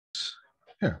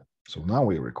Here. So now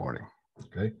we're recording.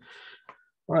 Okay.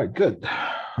 All right, good.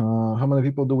 How many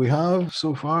people do we have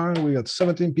so far? We got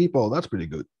 17 people. That's pretty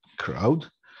good crowd.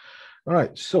 All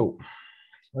right, so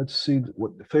let's see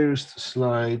what the first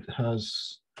slide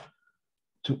has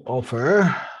to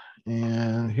offer.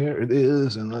 And here it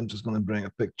is. And I'm just going to bring a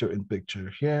picture in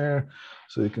picture here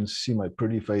so you can see my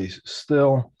pretty face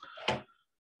still.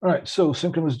 All right, so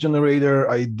synchronous generator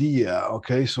idea.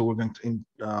 Okay, so we're going to,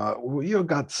 you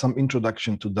got some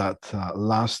introduction to that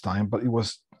last time, but it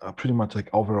was pretty much like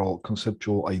overall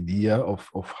conceptual idea of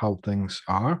how things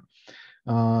are.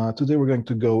 Today we're going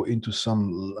to go into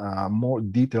some more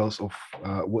details of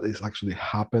what is actually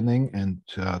happening and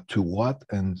to what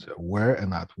and where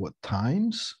and at what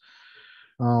times.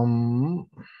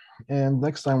 And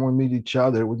next time we meet each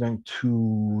other, we're going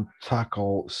to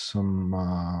tackle some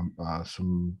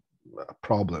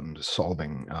problem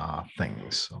solving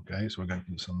things. Okay, so we're going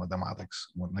to do some mathematics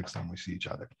next time we see each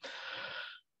other.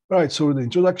 All right, so the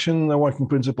introduction, the working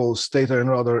principles, stator and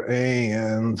rotor A,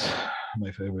 and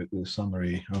my favorite is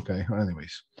summary. Okay,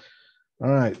 anyways. All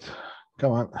right,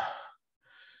 come on.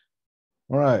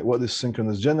 All right, what is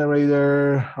synchronous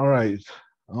generator? All right,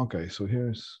 okay, so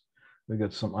we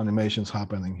got some animations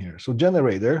happening here. So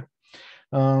generator,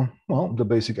 well, the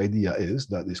basic idea is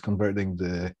that it's converting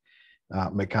the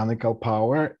mechanical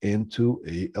power into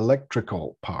a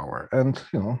electrical power. And,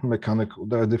 you know, mechanical,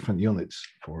 there are different units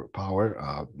for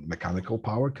power. Mechanical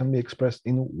power can be expressed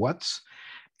in watts,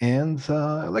 and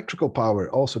electrical power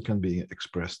also can be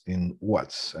expressed in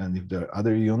watts. And if there are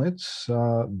other units,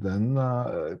 then,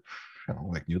 you know,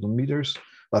 like Newton meters,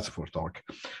 that's for torque.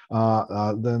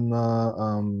 Then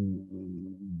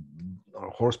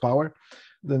horsepower,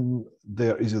 then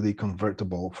they're easily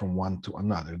convertible from one to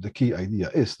another. The key idea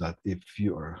is that if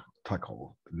you are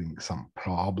tackling some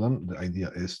problem, the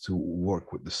idea is to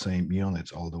work with the same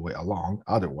units all the way along.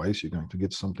 Otherwise, you're going to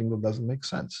get something that doesn't make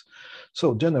sense.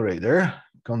 So generator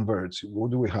converts.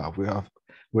 What do we have? We are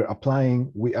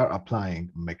applying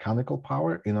mechanical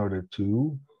power in order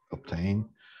to obtain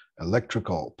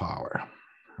electrical power,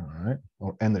 all right,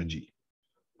 or energy.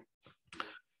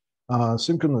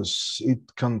 Synchronous, it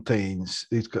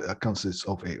consists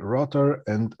of a rotor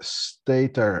and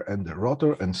stator, and the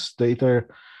rotor and stator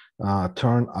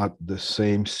turn at the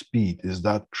same speed. Is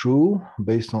that true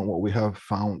based on what we have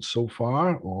found so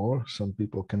far? Or some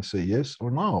people can say yes or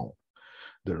no.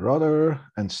 The rotor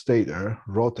and stator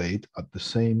rotate at the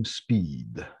same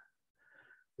speed.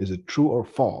 Is it true or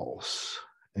false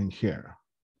in here?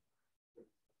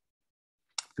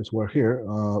 Because we're here,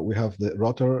 we have the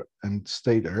rotor and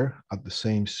stator at the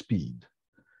same speed.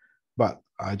 But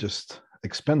I just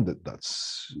expanded that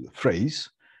phrase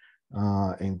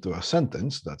into a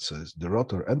sentence that says the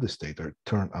rotor and the stator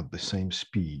turn at the same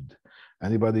speed.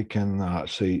 Anybody can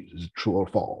say true or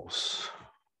false?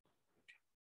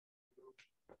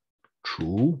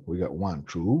 True, we got one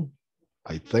true,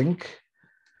 I think.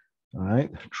 All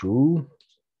right, true.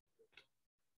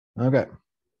 Okay.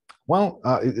 Well,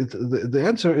 the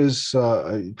answer is,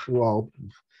 well,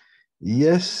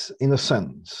 yes, in a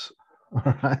sense.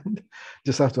 All right.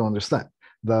 Just have to understand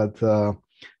that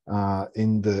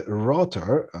in the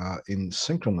rotor, in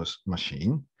synchronous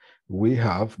machine, we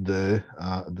have the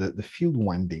field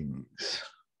windings.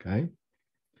 Okay.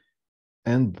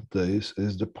 And this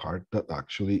is the part that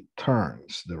actually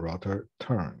turns. The rotor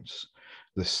turns.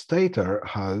 The stator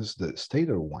has the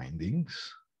stator windings,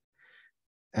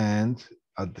 and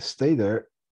at the stator,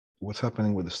 what's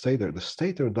happening with the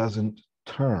stator doesn't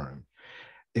turn.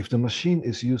 If the machine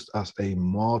is used as a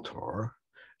motor,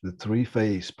 the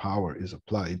three-phase power is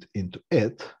applied into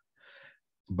it,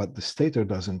 but the stator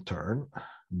doesn't turn.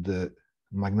 The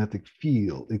magnetic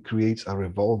field, it creates a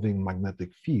revolving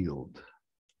magnetic field.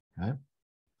 Okay?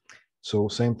 So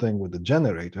same thing with the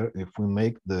generator. If we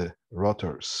make the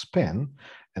rotor spin,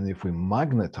 and if we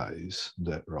magnetize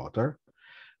the rotor,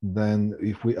 then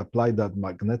if we apply that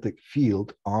magnetic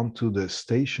field onto the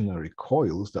stationary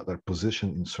coils that are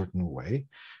positioned in a certain way,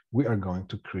 we are going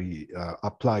to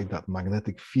apply that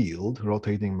magnetic field,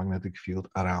 rotating magnetic field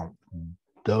around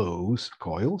those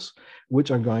coils,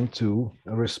 which are going to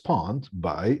respond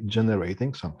by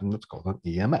generating something that's called an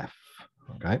EMF,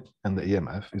 okay? And the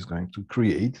EMF is going to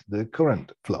create the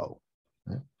current flow.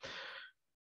 Okay?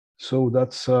 So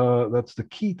that's the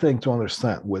key thing to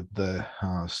understand with the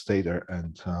stator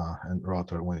and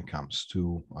rotor when it comes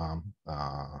to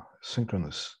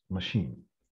synchronous machine.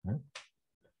 Okay?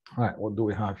 All right, what do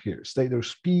we have here? Stator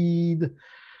speed.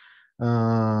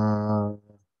 All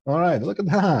right, look at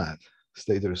that.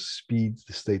 Stator speed,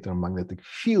 the stator magnetic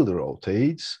field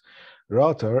rotates.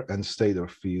 Rotor and stator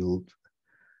field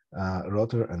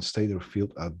rotor and stator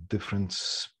field at different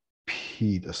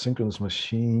speed. A synchronous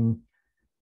machine.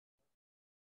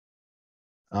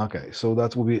 Okay, so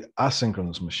that will be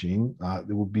asynchronous machine.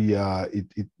 It will be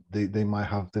they might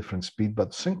have different speed,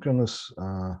 but synchronous,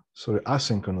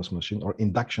 asynchronous machine or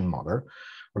induction motor.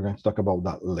 We're going to talk about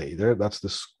that later. That's the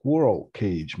squirrel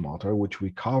cage motor, which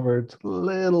we covered a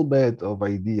little bit of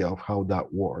idea of how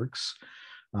that works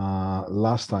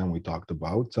last time we talked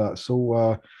about.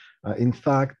 In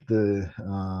fact, the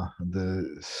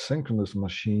synchronous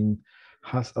machine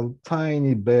has a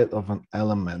tiny bit of an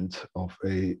element of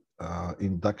a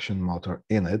induction motor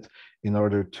in it in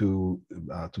order to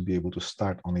be able to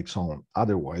start on its own.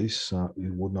 Otherwise,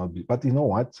 it would not be. But you know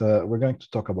what? We're going to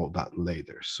talk about that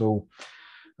later. So,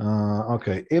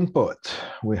 okay, input,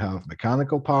 we have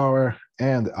mechanical power,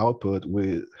 and the output,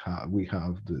 we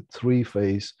have the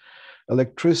three-phase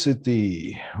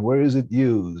electricity. Where is it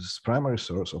used? Primary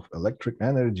source of electric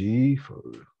energy for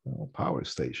power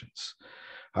stations.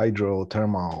 Hydro,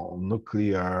 thermal,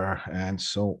 nuclear, and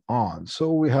so on.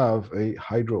 So we have a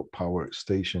hydropower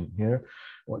station here.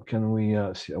 What can we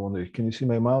see? I wonder, can you see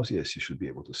my mouse? Yes, you should be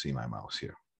able to see my mouse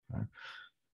here.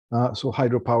 So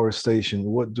hydropower station,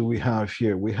 what do we have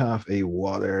here? We have a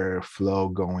water flow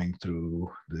going through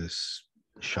this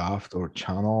shaft or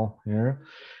channel here.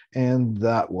 And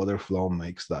that water flow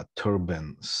makes that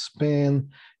turbine spin.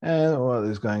 And what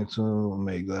is going to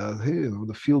make that,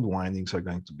 the field windings are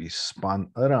going to be spun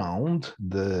around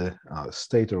the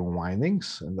stator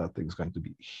windings, and that thing is going to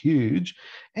be huge.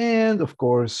 And of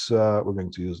course, we're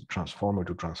going to use the transformer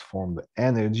to transform the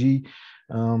energy.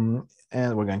 And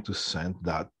we're going to send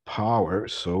that power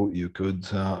so you could,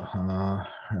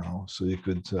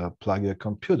 plug your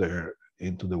computer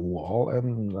into the wall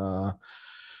and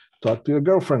talk to your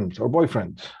girlfriend or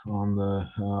boyfriend on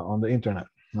the internet.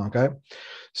 Okay,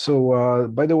 so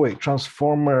by the way,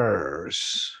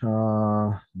 transformers.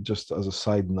 Just as a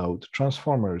side note,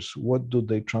 transformers. What do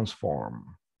they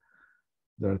transform?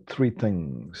 There are three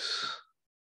things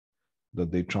that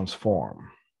they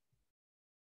transform.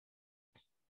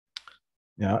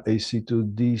 Yeah, AC to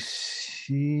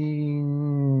DC.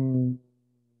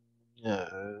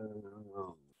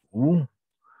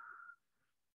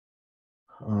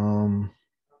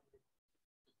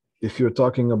 If you're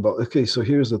talking about, okay, so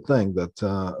here's the thing that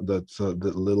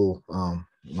the little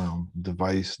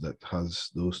device that has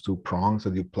those two prongs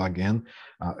that you plug in,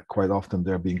 quite often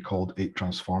they're being called a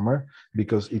transformer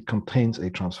because it contains a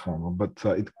transformer, but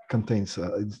it contains,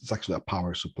 it's actually a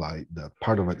power supply. That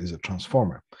part of it is a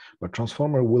transformer, but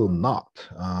transformer will not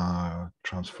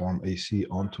transform AC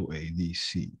onto a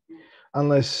DC.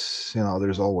 Unless,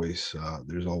 there's always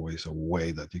a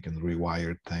way that you can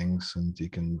rewire things and you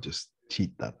can just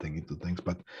cheat that thing into things,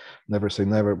 but never say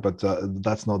never. But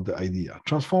that's not the idea.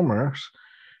 Transformers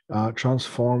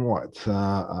transform what?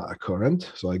 A current.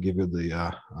 So I give you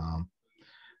the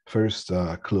first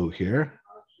clue here.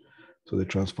 So they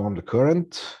transform the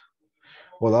current.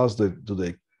 What else do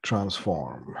they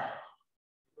transform?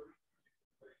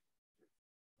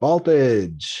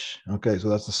 Voltage. Okay, so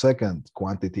that's the second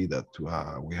quantity that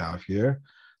we have here.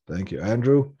 Thank you,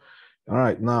 Andrew. All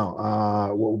right, now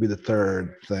what will be the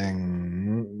third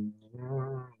thing?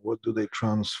 What do they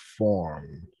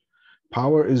transform?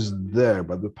 Power is there,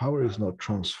 but the power is not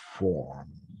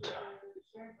transformed.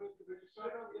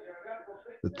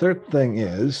 The third thing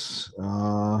is,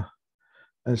 and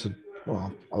it's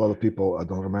well, a lot of people, I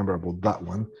don't remember about that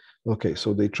one. Okay,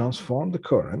 so they transform the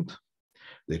current.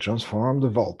 They transform the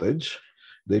voltage.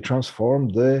 They transform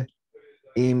the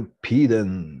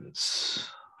impedance.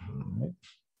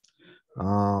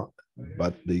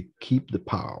 But they keep the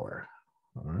power.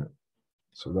 All right.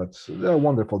 So they're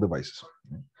wonderful devices.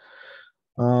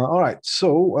 All right.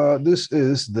 So this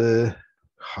is the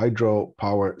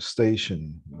hydropower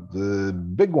station. The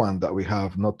big one that we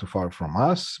have not too far from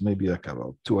us, maybe like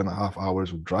about 2.5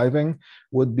 hours of driving,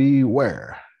 would be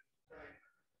where?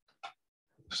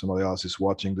 If somebody else is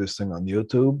watching this thing on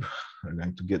YouTube, they're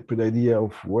going to get a pretty idea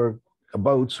of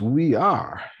whereabouts we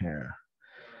are here.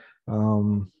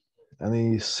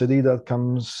 Any city that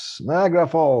comes? Niagara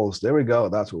Falls. There we go.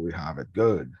 That's where we have it.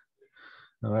 Good.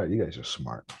 All right, you guys are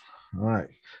smart. All right.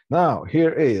 Now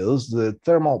here is the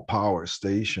thermal power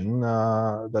station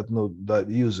that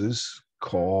uses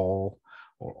coal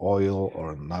or oil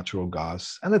or natural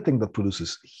gas, anything that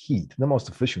produces heat. The most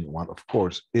efficient one, of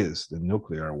course, is the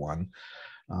nuclear one.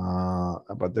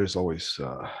 But there's always,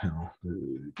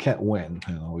 you can't win.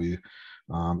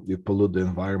 You pollute the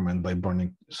environment by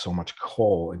burning so much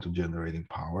coal into generating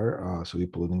power. So you're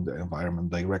polluting the environment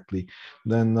directly.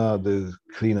 Then the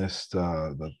cleanest,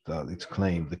 it's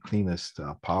claimed, the cleanest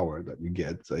power that you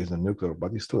get is the nuclear,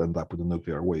 but you still end up with the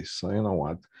nuclear waste. So you know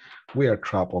what? We are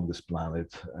trapped on this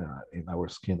planet in our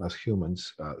skin as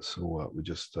humans. So we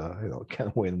just,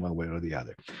 can't win one way or the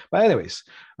other. But anyways,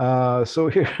 so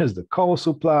here is the coal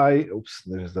supply. Oops,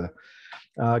 there's the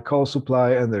coal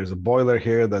supply, and there's a boiler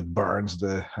here that burns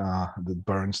the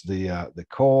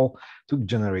coal to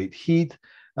generate heat.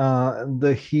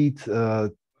 The heat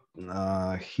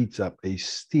heats up a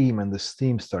steam, and the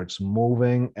steam starts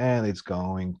moving, and it's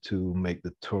going to make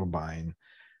the turbine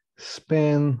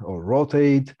spin or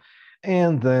rotate,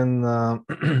 and then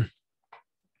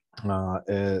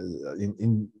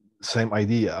in same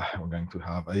idea, we're going to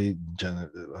have a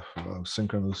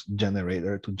synchronous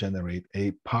generator to generate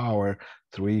a power,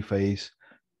 three-phase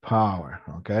power.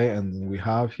 Okay, and we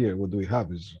have here, what do we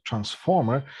have is a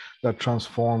transformer that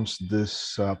transforms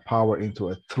this power into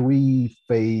a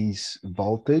three-phase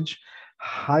voltage,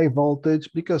 high voltage,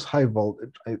 because high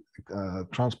voltage,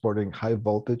 transporting high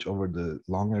voltage over the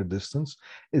longer distance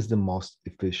is the most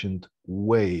efficient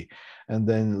way. And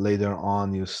then later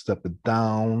on you step it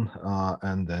down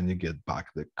and then you get back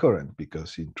the current,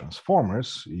 because in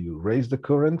transformers you raise the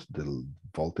current, the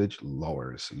voltage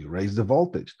lowers. You raise the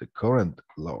voltage, the current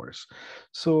lowers.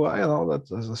 So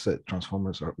that, as I said,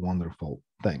 transformers are wonderful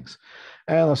things.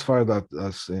 And as far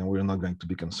as we're not going to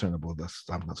be concerned about that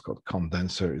stuff that's called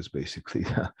condenser, is basically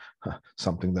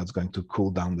something that's going to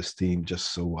cool down the steam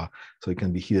just so it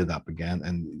can be heated up again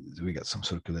and we get some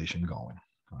circulation going.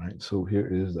 All right, so here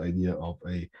is the idea of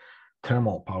a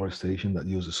thermal power station that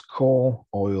uses coal,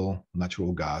 oil,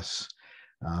 natural gas,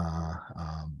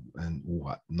 and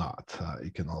whatnot.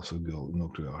 It can also go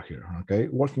nuclear here. Okay,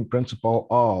 working principle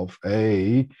of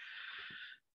a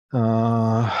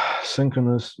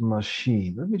synchronous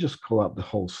machine. Let me just call up the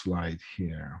whole slide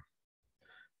here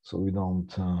so we don't.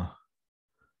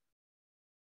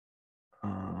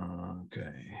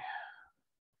 Okay.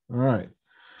 All right.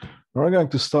 We're going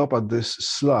to stop at this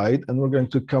slide and we're going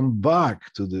to come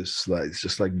back to this slide. It's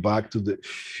just like Back to the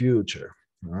Future.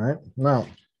 All right. Now,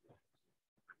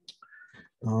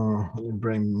 let me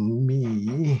bring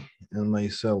me and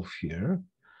myself here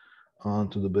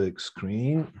onto the big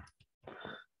screen.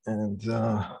 And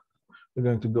we're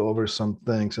going to go over some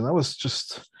things. And there's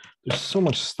so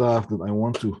much stuff that I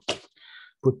want to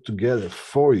put together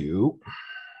for you.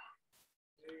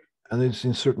 And it's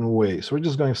in certain ways. So we're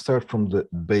just going to start from the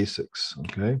basics,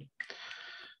 okay?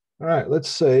 All right, let's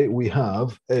say we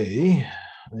have a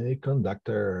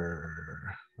conductor.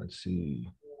 Let's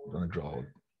see, I'm gonna draw it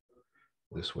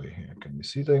this way here. Can you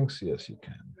see things? Yes, you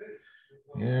can.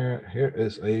 Here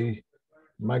is a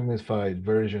magnified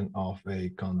version of a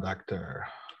conductor,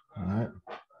 all right?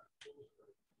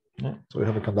 Yeah, so we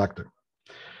have a conductor.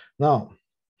 Now,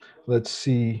 let's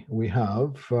see, we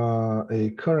have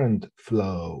a current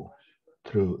flow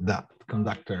through that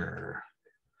conductor.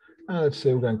 Let's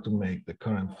say we're going to make the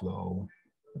current flow,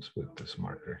 let's put this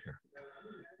marker here,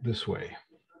 this way.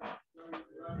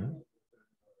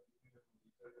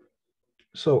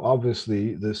 So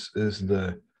obviously this is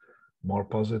the more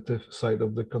positive side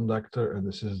of the conductor, and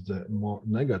this is the more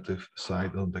negative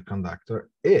side of the conductor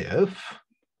if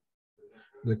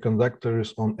the conductor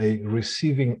is on a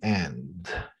receiving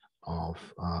end of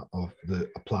the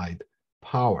applied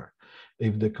power.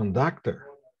 If the conductor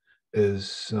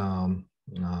is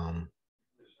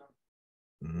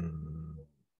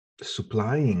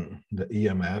supplying the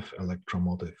EMF,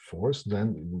 electromotive force,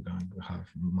 then we're going to have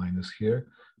minus here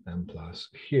and plus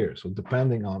here. So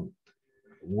depending on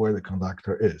where the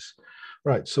conductor is.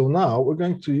 Right, so now we're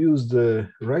going to use the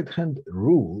right-hand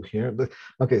rule here.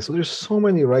 Okay, so there's so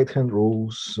many right-hand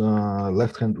rules,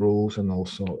 left-hand rules, and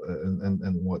also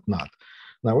and whatnot.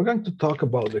 Now we're going to talk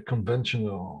about the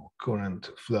conventional current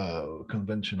flow,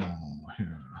 conventional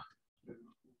here.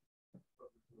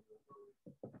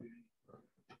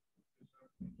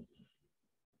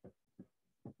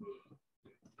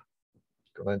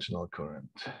 Conventional current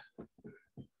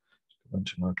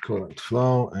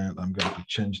flow, and I'm going to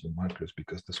change the markers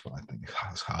because this one I think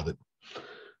has had it.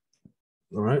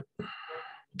 All right.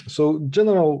 So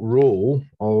general rule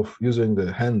of using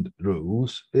the hand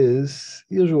rules is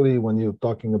usually when you're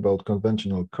talking about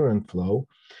conventional current flow,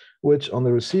 which on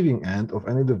the receiving end of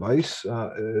any device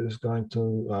is going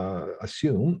to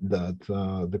assume that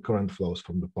the current flows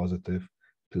from the positive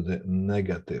to the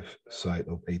negative side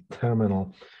of a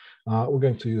terminal. We're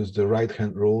going to use the right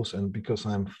hand rules, and because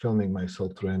I'm filming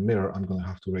myself through a mirror, I'm going to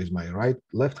have to raise my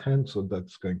left hand, so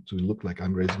that's going to look like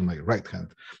I'm raising my right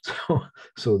hand.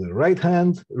 So the right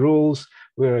hand rules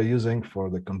we're using for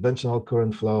the conventional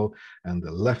current flow, and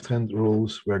the left hand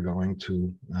rules we're going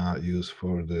to use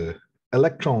for the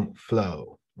electron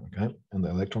flow. Okay, and the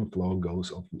electron flow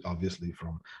goes obviously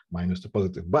from minus to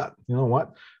positive. But you know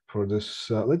what? For this,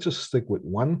 let's just stick with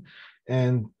one.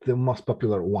 And the most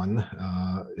popular one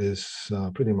is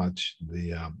pretty much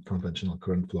the conventional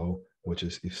current flow, which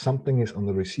is if something is on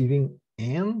the receiving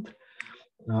end,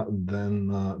 then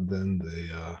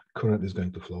the current is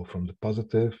going to flow from the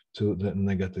positive to the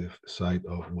negative side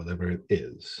of whatever it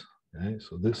is. Okay,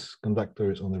 so this conductor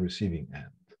is on the receiving end.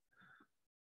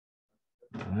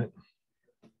 All right.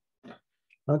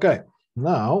 Okay,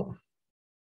 now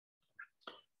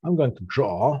I'm going to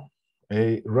draw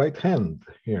a right hand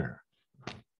here.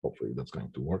 Hopefully that's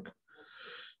going to work.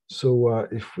 So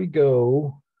if we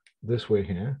go this way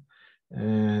here,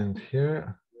 and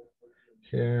here,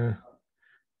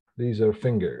 these are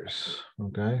fingers,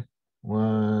 okay?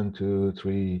 1, 2,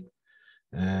 3,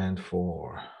 and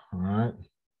 4, all right?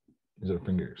 These are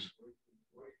fingers.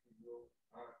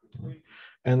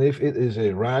 And if it is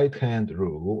a right hand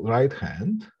rule, right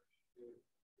hand,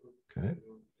 okay,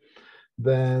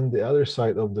 then the other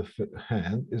side of the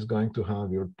hand is going to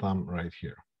have your thumb right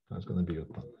here. That's going to be your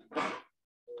thumb.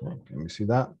 Okay, can you see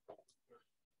that?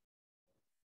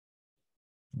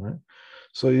 All right.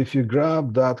 So if you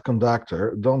grab that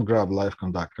conductor, don't grab live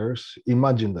conductors.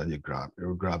 Imagine that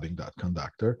you're grabbing that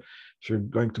conductor. So you're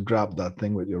going to grab that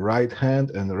thing with your right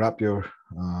hand and wrap your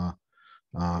hand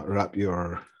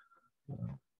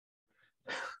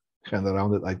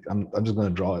around it. I'm just going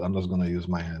to draw it. I'm just going to use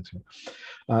my hands here.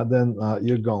 Then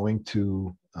you're going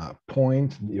to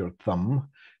point your thumb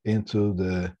into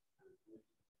the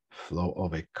flow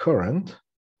of a current.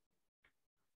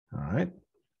 All right.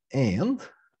 And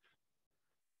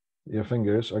your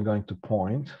fingers are going to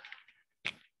point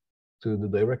to the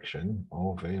direction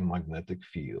of a magnetic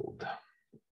field.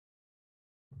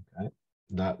 Okay.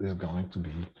 That is going to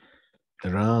be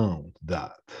around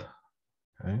that.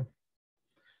 Okay.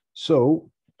 So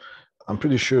I'm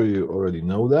pretty sure you already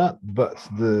know that, but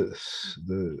the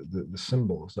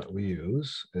symbols that we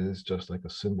use is just like a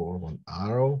symbol of an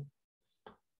arrow.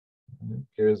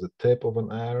 Here's the tip of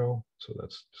an arrow, so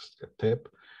that's just a tip.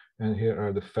 And here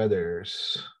are the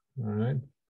feathers, all right,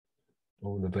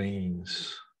 or the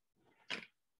veins.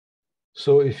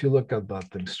 So if you look at that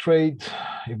thing straight,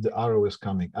 if the arrow is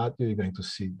coming at you, you're going to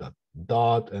see that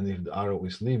dot, and if the arrow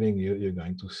is leaving you, you're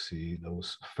going to see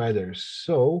those feathers.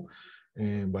 So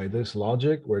and by this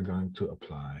logic, we're going to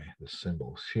apply the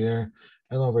symbols here,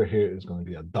 and over here is going to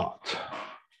be a dot.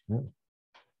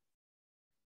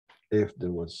 If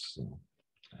there was,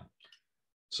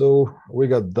 so we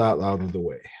got that out of the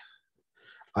way.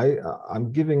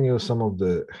 I'm giving you some of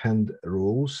the hand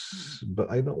rules, but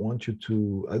I don't want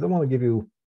to give you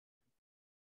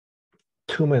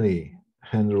too many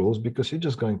hand rules because you're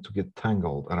just going to get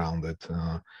tangled around it.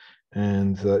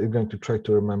 And you're going to try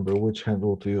to remember which hand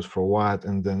rule to use for what,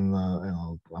 and then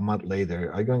a month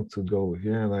later, I'm going to go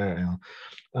here and there.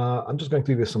 I'm just going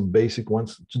to give you some basic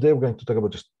ones. Today, we're going to talk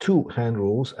about just 2 hand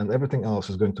rules, and everything else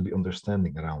is going to be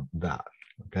understanding around that.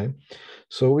 Okay,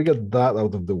 so we got that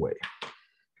out of the way.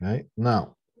 Okay,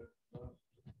 now.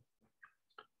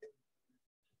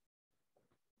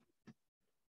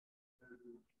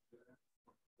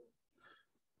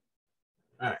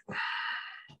 All right.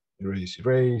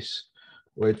 Erase,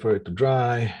 wait for it to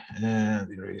dry,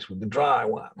 and erase with the dry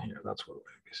one here. That's what we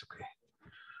basically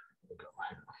go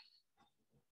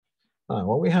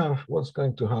here. What's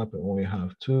going to happen when we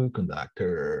have 2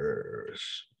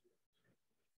 conductors?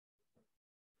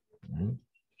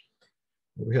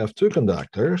 We have 2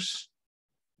 conductors.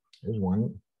 Here's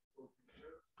one.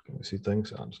 Can you see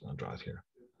things? I'm just going to draw it here.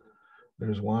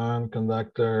 There's one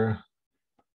conductor.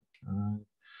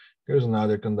 Here's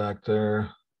another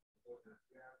conductor.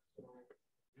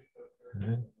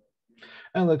 Okay.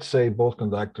 And let's say both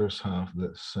conductors have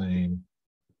the same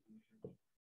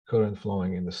current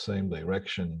flowing in the same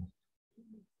direction.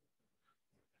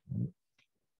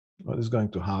 What is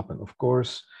going to happen? Of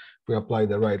course, if we apply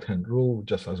the right-hand rule,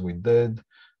 just as we did,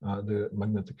 the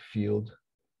magnetic field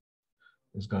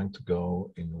is going to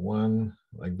go in one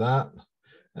like that,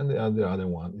 and the other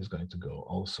one is going to go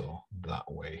also that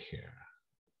way here.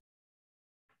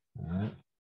 All right.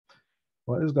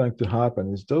 What is going to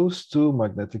happen is those 2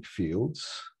 magnetic fields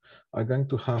are going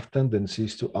to have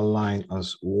tendencies to align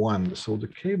as one. So the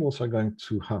cables are going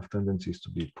to have tendencies to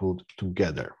be pulled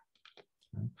together.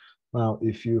 Now,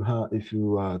 if you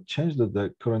change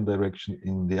the current direction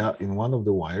in one of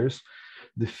the wires,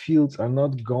 the fields are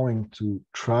not going to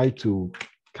try to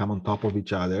come on top of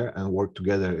each other and work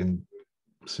together in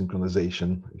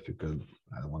synchronization, if you could.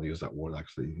 I don't want to use that word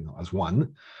actually, as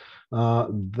one.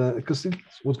 Because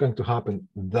what's going to happen,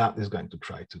 that is going to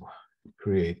try to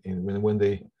create when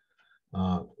the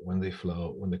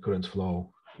currents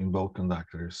flow in both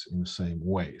conductors in the same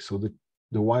way. So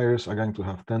the wires are going to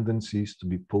have tendencies to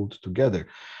be pulled together.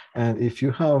 And if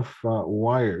you have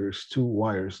two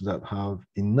wires that have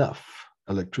enough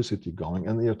electricity going,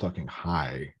 and you're talking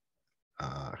high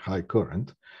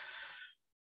current,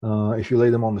 if you lay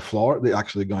them on the floor, they're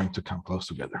actually going to come close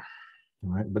together.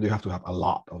 Right? But you have to have a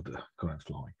lot of the current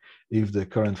flowing. If the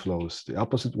current flows the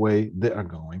opposite way, they are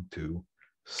going to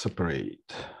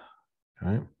separate,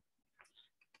 right?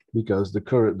 Because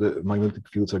the magnetic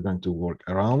fields are going to work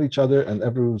around each other, and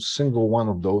every single one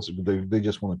of those, they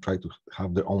just want to try to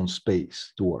have their own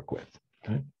space to work with.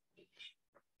 Okay.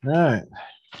 All right.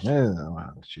 I'll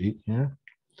have a sheet here.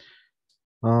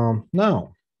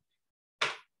 Now,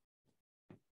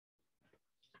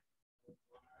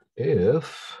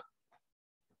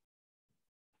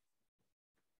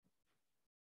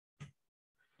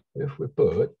 if we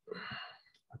put,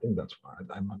 I think that's why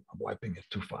I'm wiping it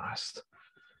too fast.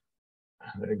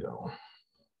 There you go.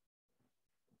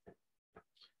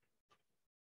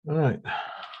 All right.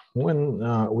 When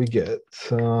we get,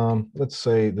 let's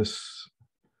say this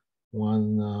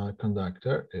one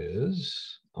conductor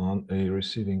is on a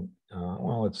receiving,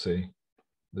 well, let's say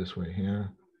this way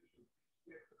here,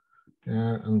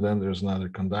 and then there's another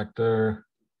conductor.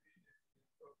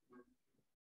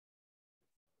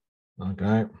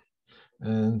 Okay.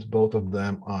 And both of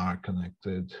them are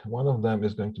connected. One of them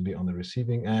is going to be on the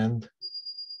receiving end,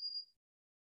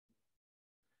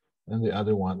 and the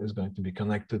other one is going to be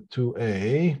connected to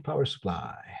a power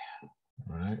supply.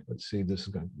 All right, let's see, this is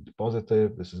going to be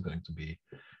positive, this is going to be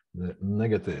the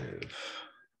negative.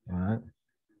 All right,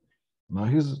 now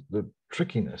here's the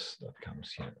trickiness that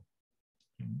comes here.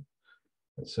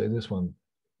 Let's say this one,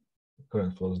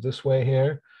 current flows this way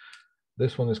here.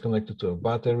 This one is connected to a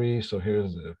battery, so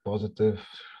here's the positive.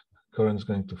 Current is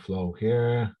going to flow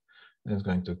here, and it's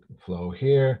going to flow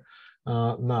here.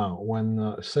 Now, when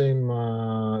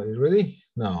ready?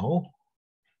 Now,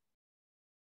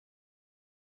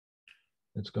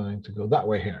 it's going to go that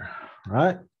way here,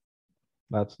 right?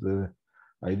 That's the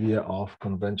idea of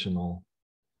conventional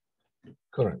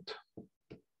current.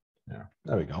 Yeah,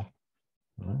 there we go.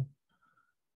 All right.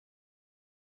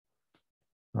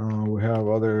 We have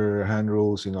other hand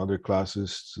rules in other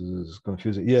classes. It's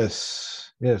confusing.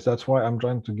 Yes, that's why I'm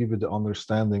trying to give you the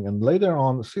understanding. And later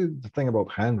on, see the thing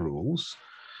about hand rules.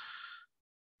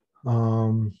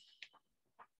 When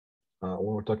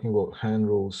we're talking about hand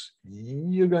rules,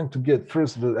 you're going to get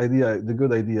first the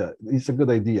good idea. It's a good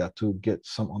idea to get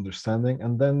some understanding,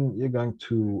 and then you're going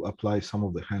to apply some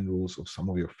of the hand rules of some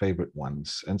of your favorite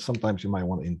ones. And sometimes you might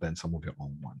want to invent some of your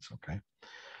own ones, okay?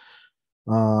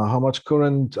 How much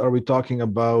current are we talking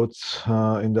about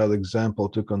in that example?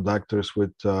 Two conductors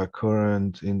with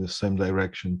current in the same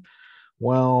direction.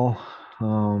 Well,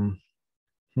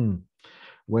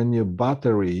 when your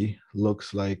battery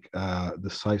looks like the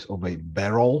size of a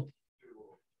barrel,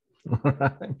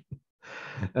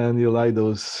 and you light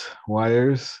those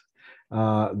wires,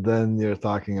 then you're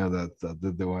talking that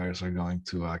the wires are going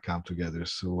to come together.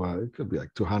 So it could be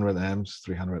like 200 amps,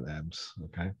 300 amps,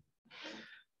 okay?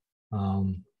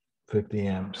 50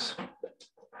 amps.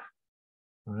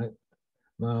 All right.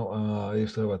 Now, I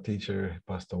used to have a teacher,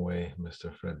 passed away,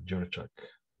 Mr. Fred Jurchuk.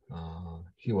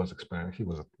 He was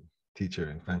a teacher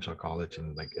in Fanshawe College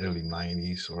in like early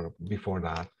 90s or before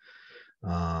that.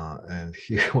 And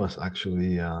he was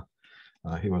actually,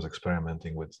 he was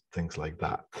experimenting with things like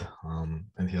that.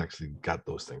 And he actually got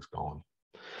those things going.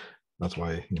 That's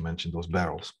why he mentioned those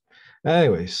barrels.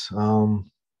 Anyways,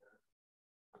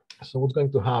 so what's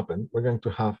going to happen? We're going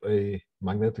to have a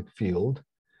magnetic field.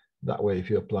 That way, if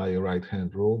you apply your right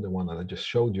hand rule, the one that I just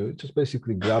showed you, just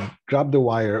basically grab the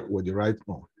wire with your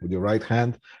right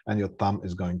hand, and your thumb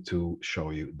is going to show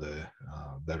you the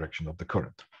direction of the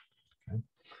current.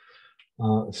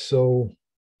 Okay. So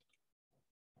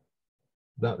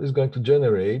that is going to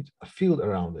generate a field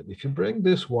around it. If you bring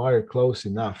this wire close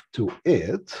enough to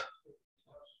it,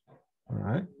 all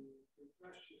right,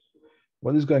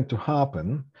 what is going to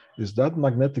happen is that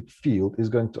magnetic field is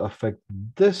going to affect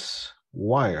this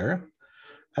wire,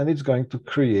 and it's going to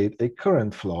create a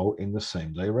current flow in the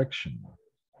same direction.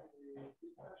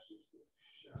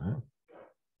 Right.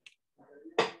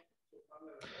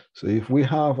 So if we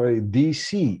have a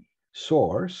DC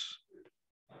source,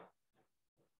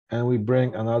 and we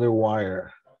bring another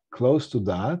wire close to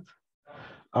that,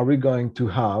 are we going to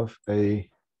have a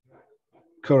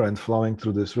current flowing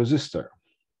through this resistor?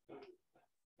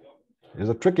 It's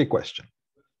a tricky question.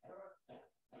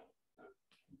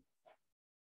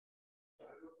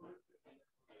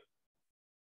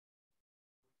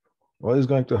 What is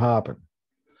going to happen?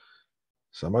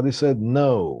 Somebody said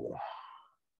no.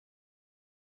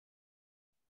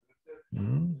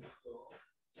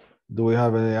 Do we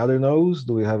have any other no's?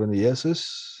 Do we have any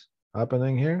yeses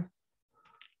happening here?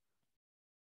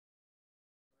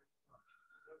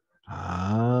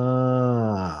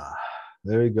 Ah,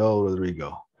 there you go,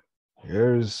 Rodrigo.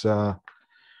 Here's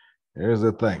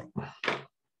the thing.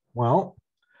 Well,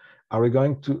 are we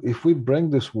going to, if we bring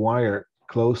this wire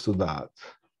close to that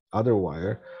other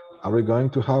wire, are we going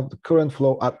to have the current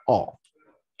flow at all?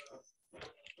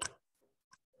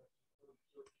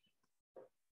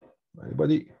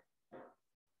 Anybody?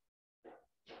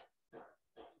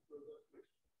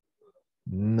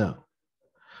 No.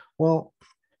 Well,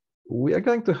 we are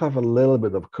going to have a little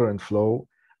bit of current flow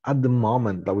at the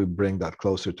moment that we bring that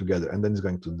closer together, and then it's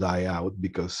going to die out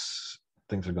because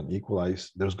things are going to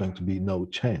equalize. There's going to be no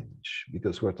change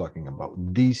because we're talking about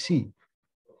DC.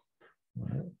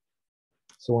 Right.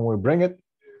 So when we bring it,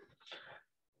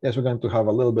 yes, we're going to have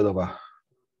a little bit of a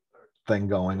thing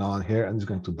going on here, and it's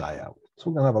going to die out. So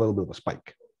we're going to have a little bit of a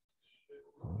spike.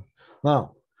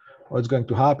 Now, what's going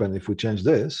to happen if we change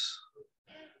this?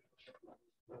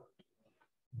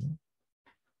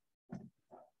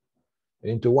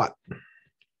 Into what?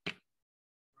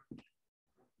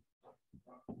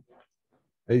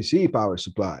 AC power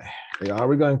supply. Are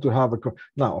we going to have a...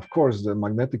 Now, of course, the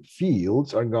magnetic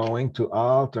fields are going to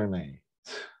alternate,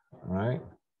 right?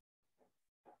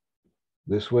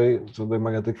 This way, so the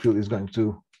magnetic field is going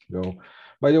to go.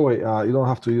 By the way, you don't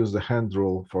have to use the hand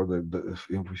rule for if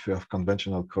you have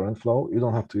conventional current flow. You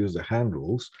don't have to use the hand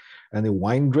rules. Any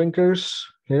wine drinkers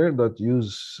here that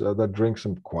use that drink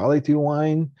some quality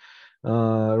wine,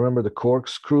 remember the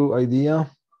corkscrew idea?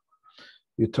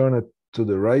 You turn it to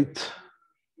the right,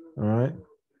 all right,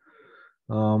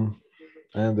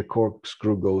 and the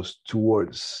corkscrew goes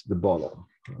towards the bottle.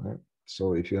 Right?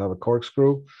 So if you have a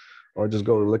corkscrew, or just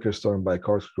go to the liquor store and buy a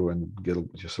corkscrew and get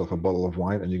yourself a bottle of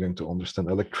wine, and you're going to understand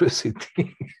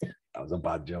electricity. That was a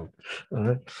bad joke. All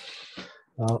right.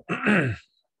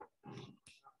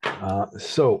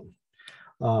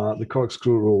 The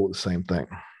corkscrew rule, the same thing.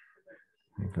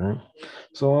 Okay.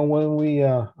 So when we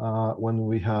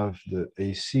have the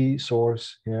AC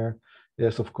source here,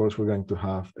 yes, of course, we're going to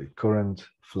have a current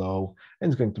flow,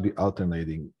 and it's going to be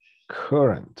alternating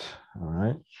current. All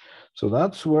right. So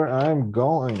that's where I'm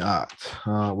going at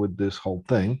with this whole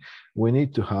thing. We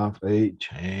need to have a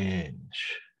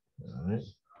change. All right.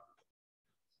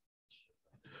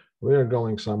 We are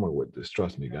going somewhere with this.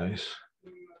 Trust me, guys.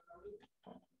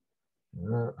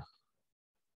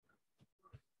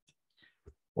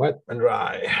 Wet and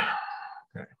dry.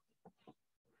 Okay.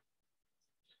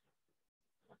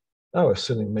 I was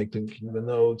sitting making the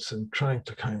notes and trying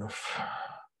to kind of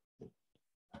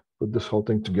put this whole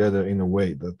thing together in a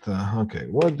way that, okay,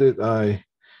 what did I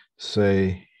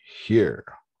say here?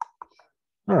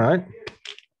 All right.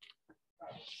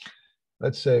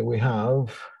 Let's say we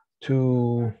have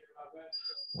two,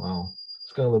 well,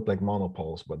 it's going to look like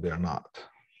monopoles, but they're not.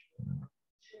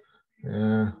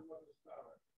 Yeah.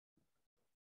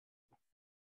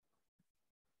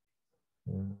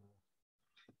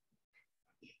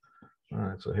 All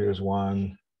right, so here's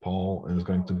one pole, and it's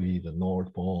going to be the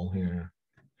North Pole here.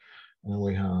 And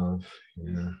we have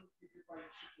here,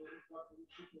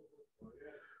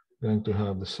 going to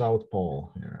have the South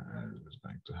Pole here, and it's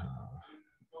going to have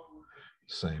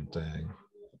the same thing.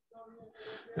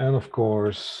 And of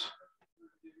course,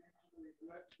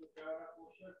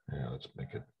 yeah, let's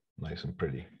make it nice and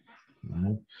pretty.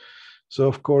 Mm-hmm. So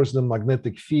of course, the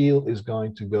magnetic field is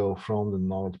going to go from the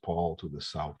North Pole to the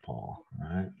South Pole,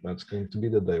 right? That's going to be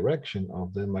the direction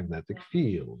of the magnetic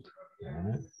field,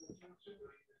 right?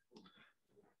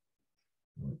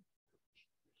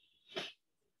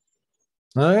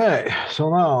 Okay, so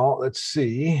now let's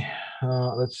see.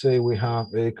 Let's say we have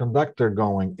a conductor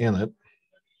going in it,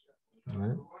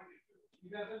 right?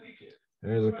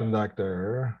 There's a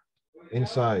conductor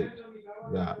inside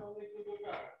that.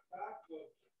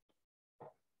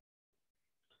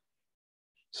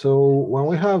 So when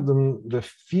we have the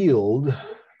field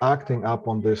acting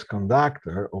upon this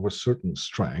conductor of a certain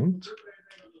strength,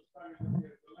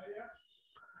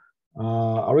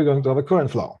 are we going to have a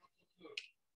current flow?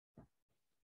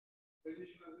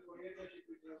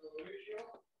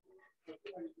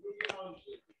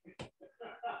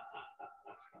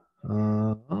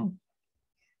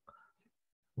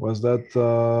 Was that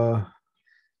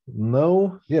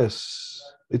no? Yes,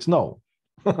 it's no.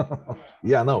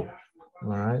 Yeah, no. All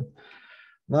right.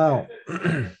 Now,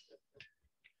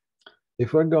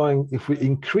 if we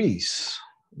increase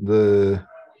the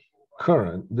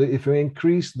current, if we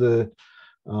increase the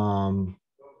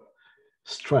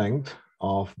strength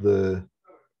of the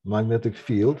magnetic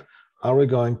field, are we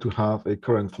going to have a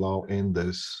current flow in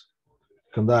this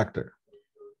conductor?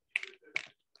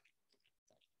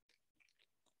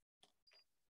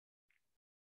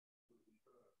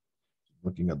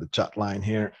 Looking at the chat line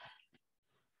here.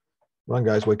 Come on,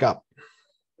 guys, wake up.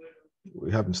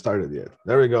 We haven't started yet.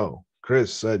 There we go.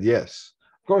 Chris said yes.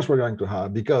 Of course we're going to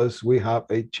have, because we have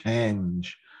a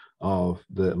change of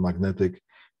the magnetic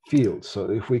field. So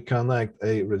if we connect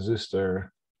a resistor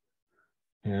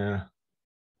here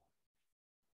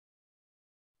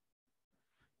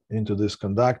into this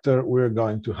conductor, we're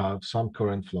going to have some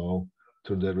current flow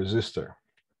to the resistor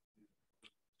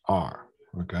R,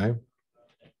 okay?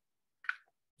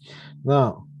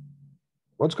 Now,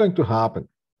 what's going to happen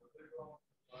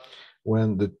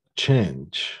when the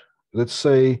change, let's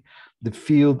say the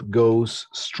field goes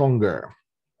stronger?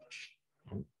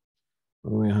 What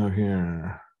do we have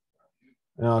here?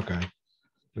 Okay,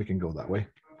 we can go that way.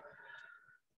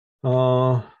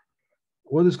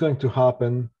 What is going to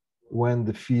happen when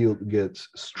the field gets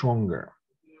stronger?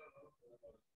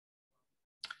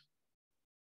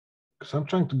 Because I'm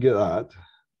trying to get at,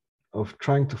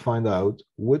 trying to find out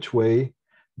which way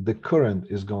the current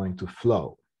is going to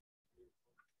flow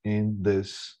in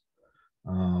this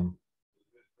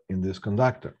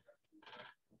conductor.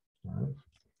 Right.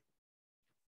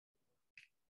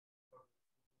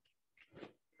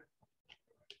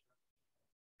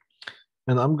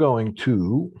 And I'm going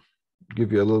to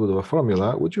give you a little bit of a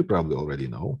formula, which you probably already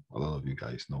know. A lot of you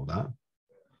guys know that.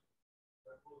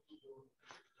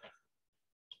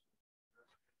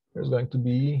 There's going to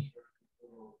be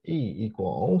E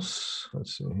equals,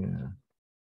 let's see here.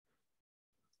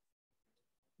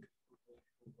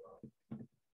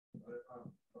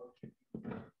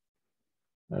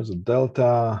 There's a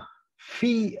delta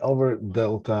phi over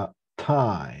delta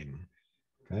time,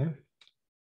 okay?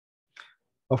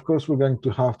 Of course, we're going to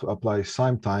have to apply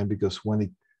sine time, because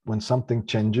when something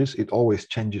changes, it always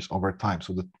changes over time,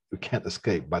 so that we can't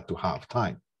escape but to have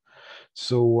time.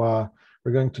 So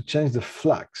we're going to change the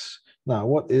flux. Now,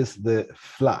 what is the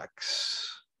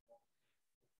flux?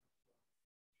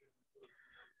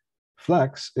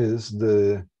 Flux is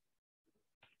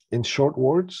in short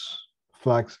words,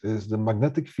 flux is the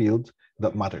magnetic field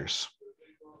that matters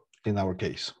in our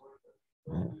case.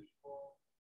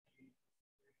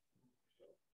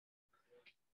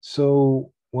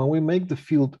 So when we make the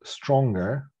field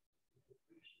stronger,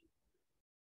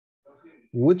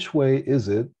 which way is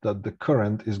it that the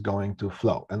current is going to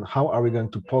flow? And how are we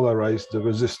going to polarize the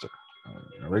resistor?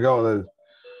 There we go, the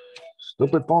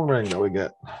stupid phone ring that we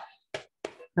get.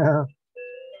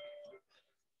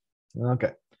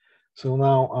 Okay, so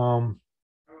now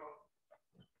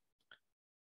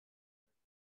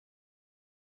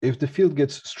if the field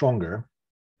gets stronger,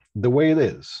 the way it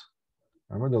is,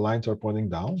 remember the lines are pointing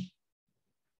down.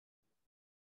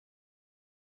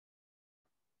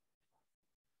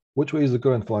 Which way is the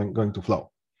current going to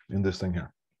flow in this thing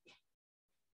here?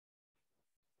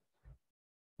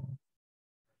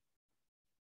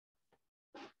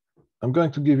 I'm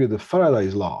going to give you the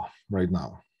Faraday's law right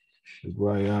now.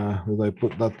 Did I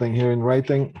put that thing here in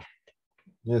writing?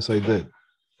 Yes, I did.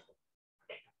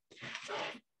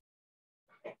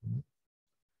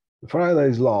 The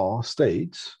Faraday's law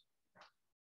states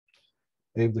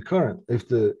if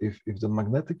the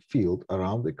magnetic field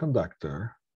around the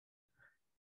conductor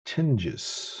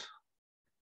changes,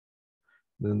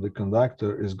 then the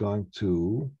conductor is going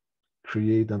to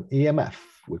create an EMF,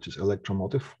 which is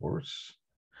electromotive force,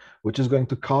 which is going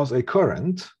to cause a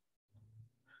current,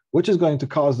 which is going to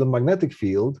cause the magnetic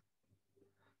field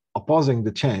opposing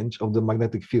the change of the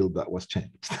magnetic field that was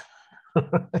changed.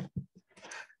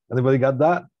 Anybody got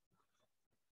that?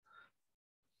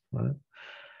 Right.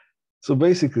 So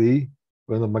basically,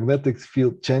 when the magnetic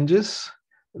field changes,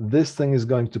 this thing is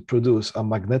going to produce a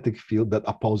magnetic field that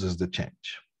opposes the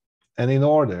change. And in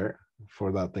order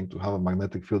for that thing to have a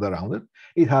magnetic field around it,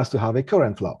 it has to have a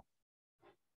current flow.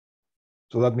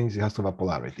 So that means it has to have a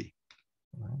polarity.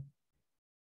 Right.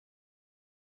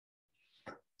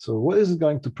 So what is it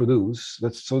going to produce?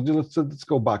 Let's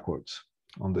go backwards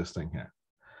on this thing here.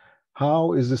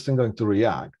 How is this thing going to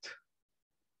react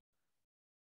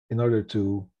in order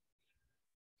to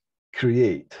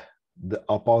create the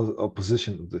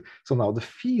opposition of the? So now the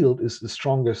field is the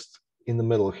strongest in the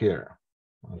middle here.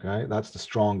 Okay, that's the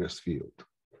strongest field.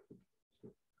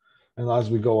 And as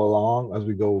we go along, as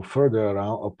we go further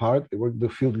around apart, the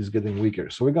field is getting weaker.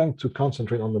 So we're going to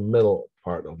concentrate on the middle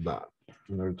part of that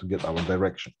in order to get our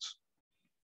directions.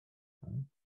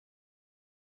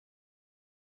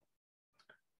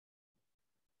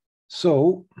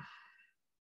 So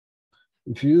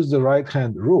if you use the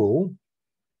right-hand rule,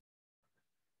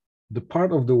 the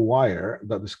part of the wire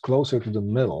that is closer to the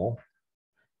middle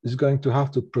is going to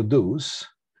have to produce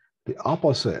the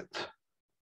opposite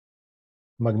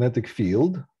magnetic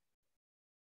field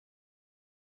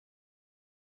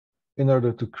in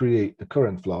order to create the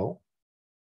current flow.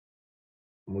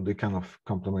 Well, they kind of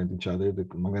complement each other, the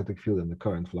magnetic field and the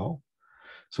current flow.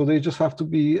 So they just have to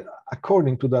be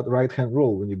according to that right-hand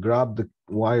rule. When you grab the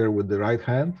wire with the right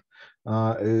hand,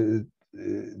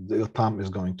 the thumb is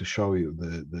going to show you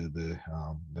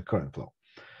the current flow.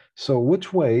 So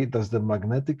which way does the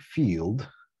magnetic field,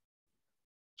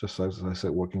 just as I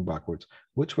said, working backwards,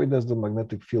 which way does the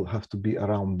magnetic field have to be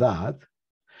around that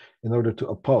in order to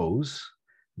oppose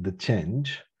the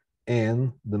change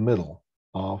in the middle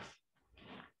of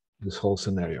this whole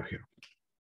scenario here?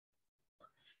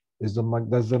 Does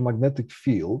the magnetic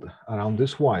field around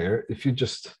this wire, if you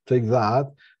just take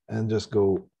that and just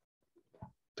go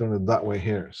turn it that way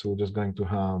here. So we're just going to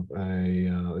have a,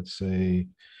 let's say,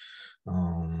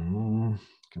 can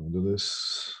we do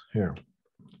this here?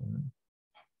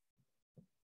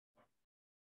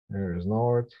 Here is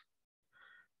north,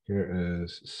 here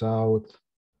is south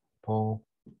pole.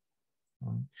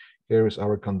 Here is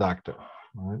our conductor,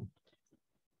 right?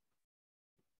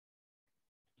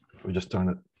 We just turn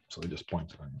it, so it just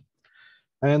points right.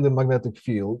 And the magnetic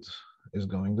field is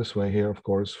going this way here, of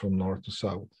course, from north to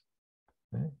south.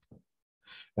 Okay?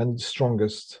 And it's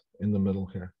strongest in the middle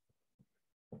here.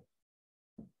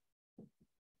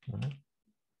 Right.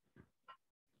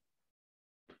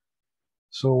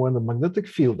 So when the magnetic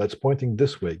field that's pointing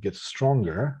this way gets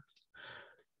stronger,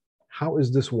 how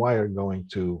is this wire going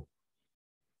to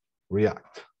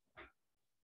react?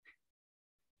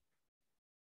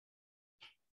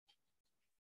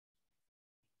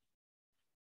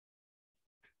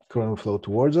 Current will flow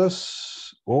towards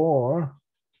us or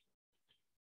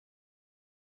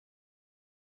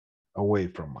away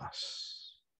from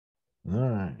us. All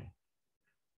right.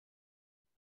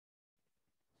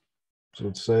 So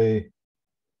let's say,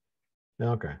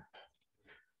 okay.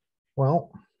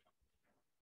 Well,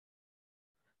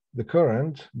 the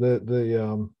current,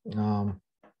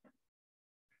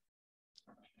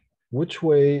 which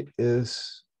way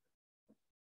is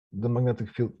the magnetic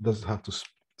field does it have to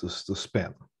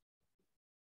spin?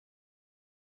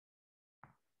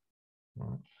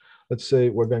 Right. Let's say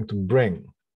we're going to bring,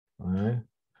 all right?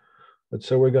 Let's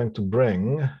say we're going to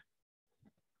bring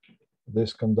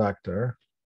this conductor.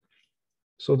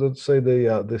 So let's say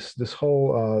this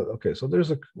whole, okay, so there's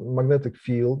a magnetic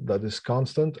field that is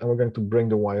constant, and we're going to bring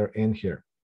the wire in here,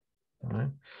 all right?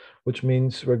 Which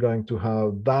means we're going to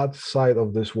have that side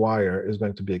of this wire is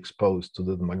going to be exposed to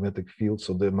the magnetic field.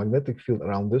 So the magnetic field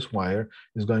around this wire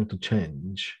is going to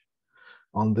change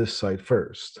on this side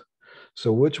first.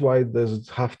 So which way does it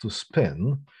have to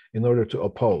spin in order to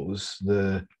oppose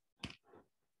the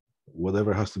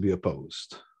whatever has to be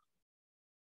opposed?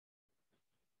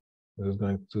 Is it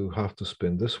going to have to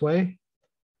spin this way?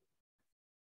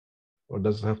 Or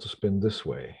does it have to spin this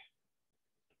way?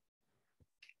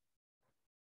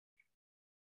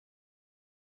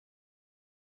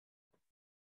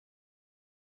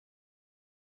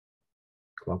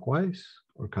 Clockwise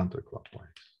or counterclockwise?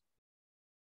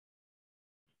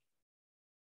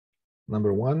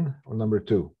 Number one or number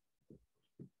two?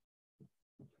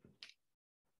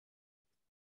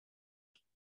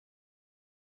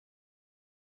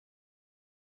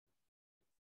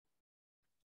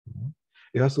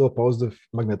 It has to oppose the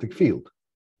magnetic field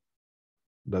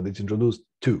that it's introduced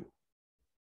to.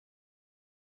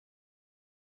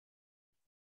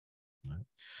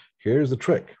 Here's the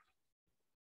trick.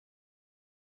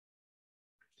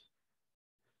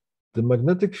 The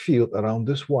magnetic field around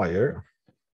this wire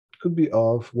could be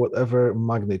of whatever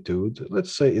magnitude.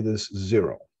 Let's say it is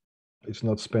 0. It's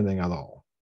not spinning at all.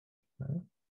 Okay.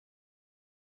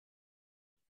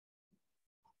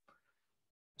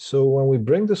 So when we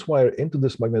bring this wire into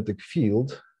this magnetic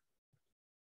field,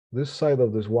 this side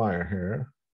of this wire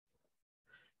here,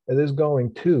 it is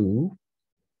going to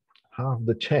have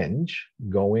the change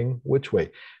going which way?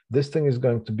 This thing is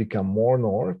going to become more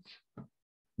north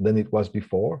than it was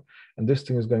before, and this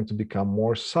thing is going to become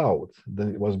more south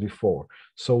than it was before.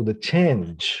 So the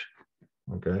change,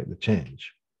 okay, the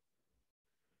change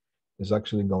is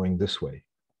actually going this way.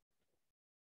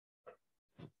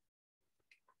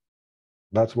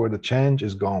 That's where the change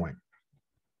is going.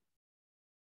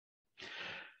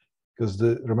 Because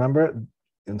remember,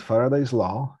 in Faraday's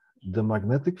law, the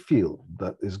magnetic field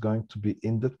that is going to be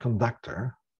in that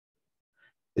conductor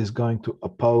is going to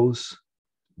oppose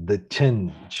the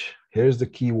change. Here's the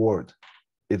key word.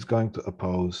 It's going to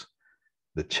oppose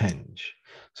the change.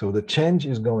 So the change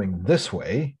is going this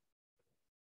way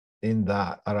in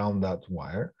that, around that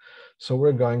wire. So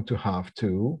we're going to have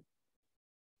to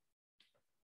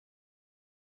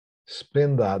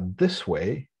spin that this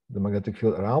way, the magnetic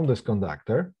field around this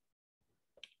conductor.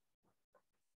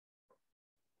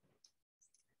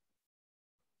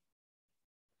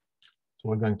 So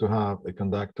we're going to have a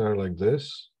conductor like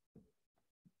this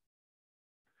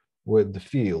with the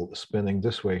field spinning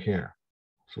this way here.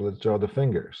 So let's draw the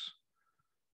fingers.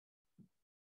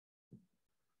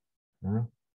 Yeah.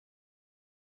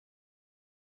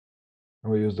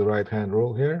 And we use the right hand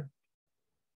rule here.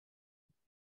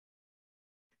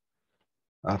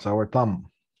 That's our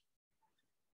thumb.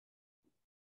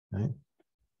 Okay.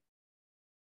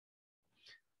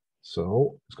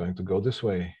 So it's going to go this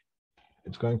way.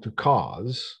 It's going to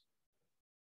cause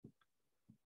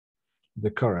the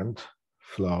current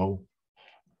flow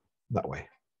that way,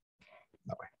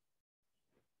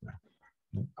 yeah.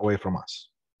 Away from us.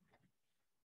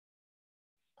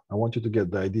 I want you to get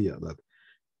the idea that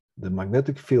the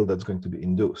magnetic field that's going to be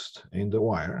induced in the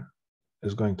wire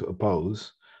is going to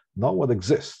oppose not what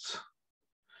exists,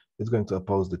 it's going to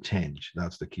oppose the change.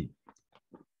 That's the key.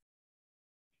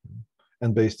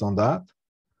 And based on that,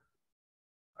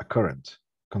 a current,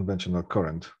 conventional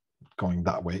current going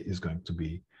that way is going to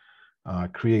be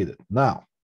created. Now,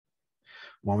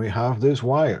 when we have this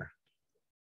wire,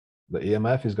 the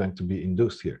EMF is going to be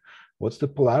induced here. What's the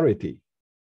polarity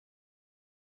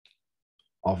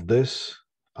of this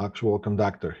actual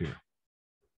conductor here?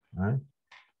 All right.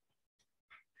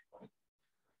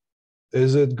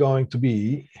 Is it going to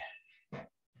be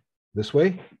this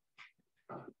way?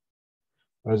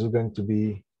 Or is it going to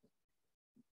be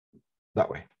that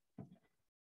way?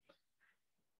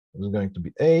 Is it going to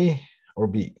be A or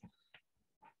B?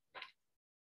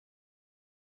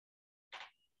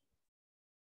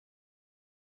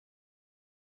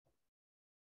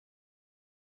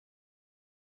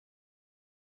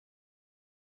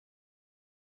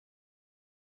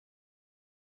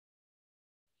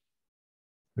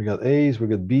 We got A's, we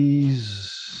got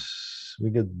B's, we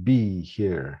got B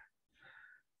here.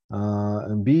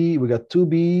 And B, we got 2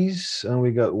 B's and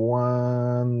we got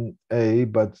 1 A,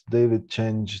 but David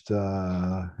changed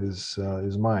his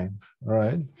mind. All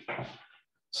right.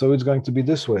 So it's going to be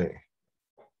this way.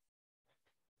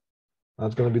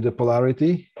 That's going to be the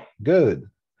polarity. Good.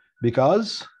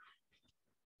 Because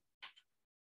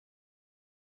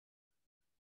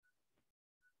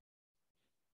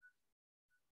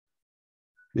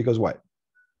what?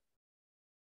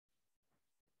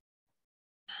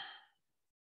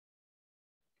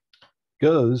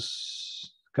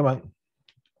 Because, come on,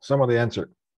 somebody answer.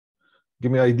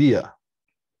 Give me an idea.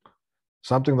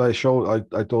 Something that I showed,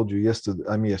 I told you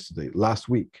yesterday, last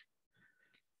week.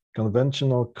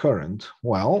 Conventional current.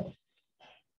 Well,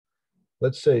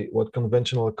 let's say what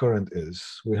conventional current is.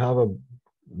 We have a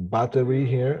battery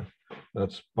here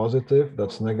that's positive,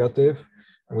 that's negative.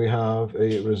 We have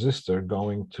a resistor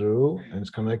going through and it's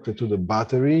connected to the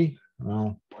battery.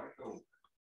 Well,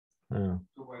 yeah.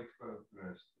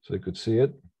 So you could see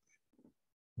it.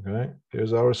 Okay,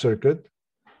 here's our circuit.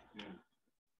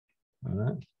 All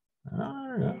right.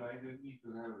 All right.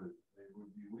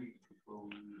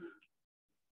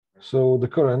 So the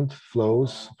current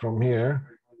flows from here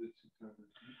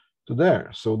to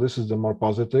there. So this is the more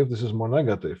positive, this is more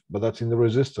negative, but that's in the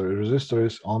resistor. The resistor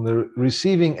is on the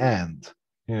receiving end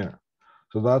here.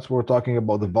 So that's what we're talking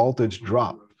about, the voltage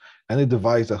drop. Any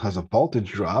device that has a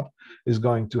voltage drop is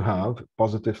going to have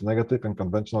positive, negative, and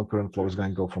conventional current flow is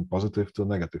going to go from positive to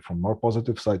negative, from more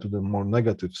positive side to the more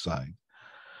negative side.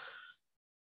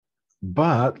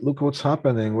 But look what's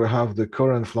happening. We have the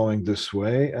current flowing this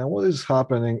way. And what is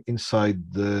happening inside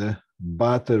the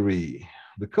battery?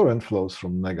 The current flows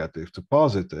from negative to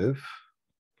positive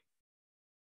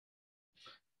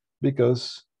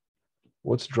because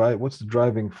what's the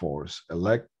driving force?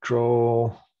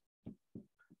 Electromotive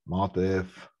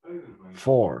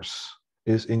force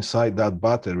is inside that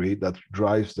battery that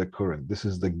drives the current. This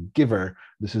is the giver,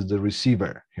 this is the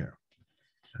receiver here.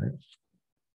 Okay.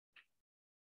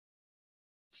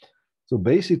 So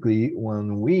basically,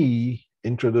 when we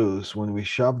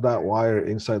shove that wire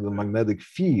inside the magnetic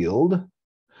field,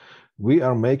 we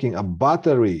are making a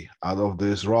battery out of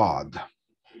this rod,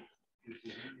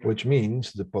 which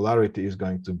means the polarity is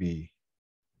going to be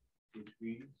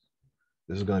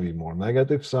This is going to be more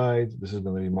negative side. This is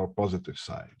going to be more positive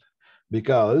side.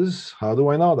 Because how do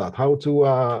I know that? How to,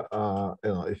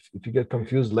 you know, if you get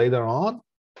confused later on,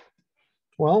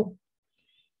 well,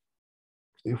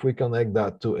 if we connect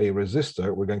that to a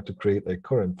resistor, we're going to create a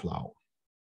current flow.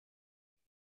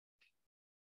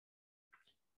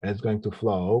 And it's going to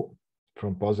flow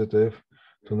from positive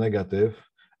to negative,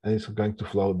 and it's going to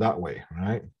flow that way,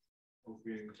 right?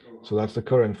 So that's the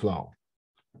current flow.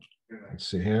 Let's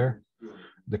see here.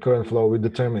 The current flow, we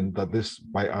determined that this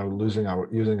by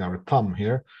using our thumb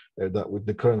here, that with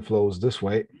the current flows this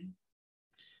way,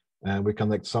 and we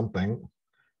connect something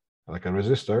like a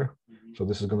resistor. So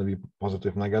this is going to be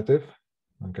positive, negative,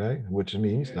 okay, which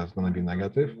means that's going to be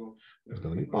negative, it's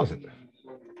going to be positive.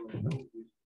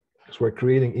 So we're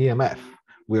creating EMF.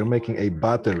 We're making a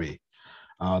battery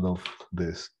out of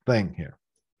this thing here.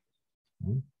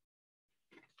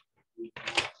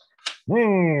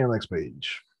 Next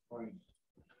page.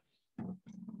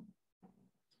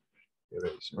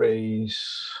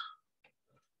 Erase.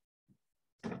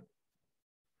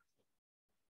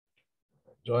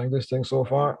 Enjoying this thing so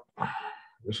far?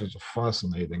 This is a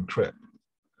fascinating trip.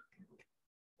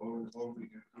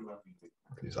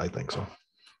 At least I think so.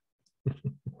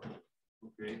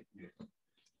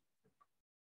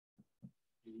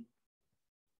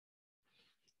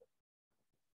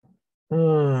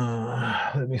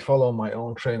 Let me follow my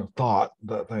own train of thought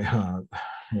that I had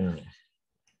here.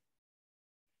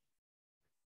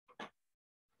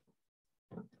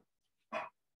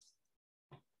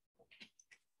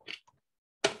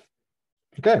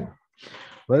 Okay,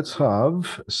 let's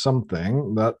have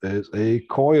something that is a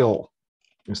coil.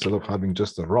 Instead of having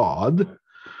just a rod,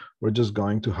 we're just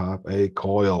going to have a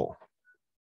coil.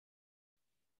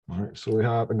 All right, so we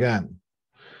have, again,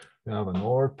 we have a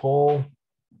north pole,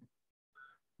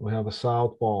 we have a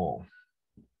south pole.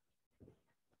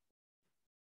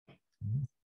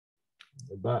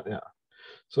 Like that, yeah.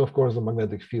 So of course the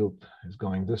magnetic field is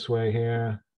going this way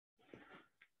here.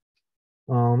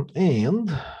 And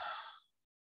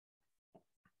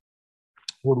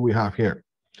what do we have here?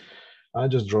 I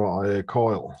just draw a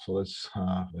coil. So let's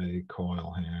have a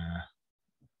coil here.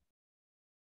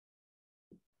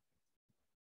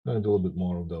 I'm going to do a little bit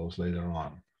more of those later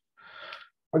on.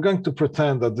 We're going to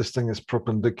pretend that this thing is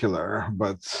perpendicular,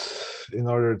 but in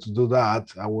order to do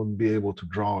that, I wouldn't be able to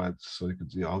draw it. So you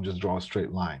could see, I'll just draw a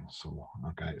straight line. So,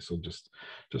 okay, so just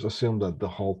assume that the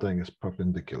whole thing is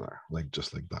perpendicular, like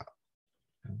just like that.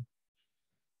 Okay.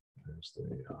 There's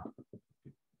the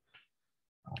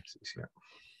axis here.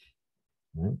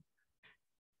 Okay.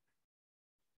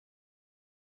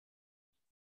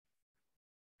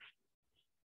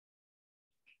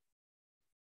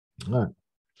 All right.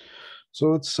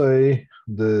 So let's say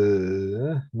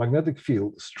the magnetic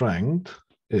field strength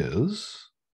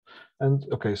is, and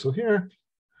okay, so here,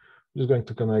 I'm just going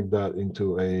to connect that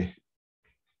into a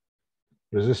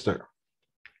resistor.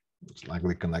 It's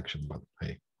likely connection, but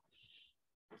hey.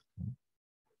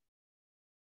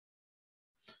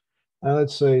 And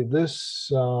let's say this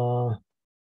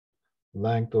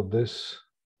length of this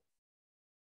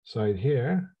side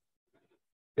here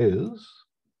is,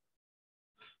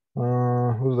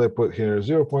 what did I put here?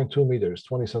 0.2 meters,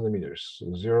 20 centimeters, so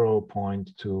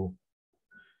 0.2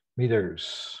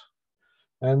 meters.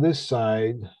 And this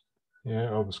side here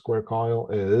of a square coil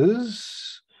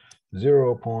is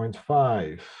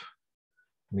 0.5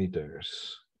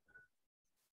 meters.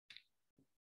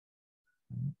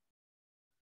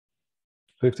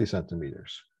 50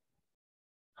 centimeters,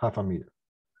 half a meter.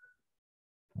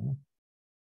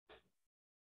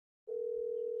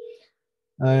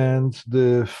 And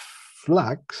the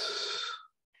flux,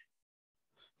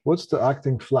 what's the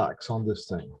acting flux on this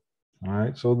thing? All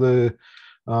right, so the,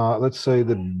 let's say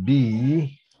the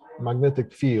B,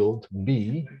 magnetic field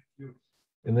B,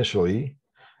 initially,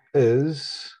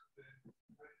 is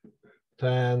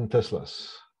 10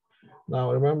 Teslas.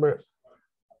 Now remember,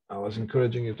 I was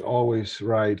encouraging you to always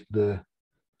write the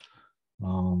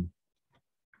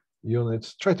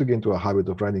units. Try to get into a habit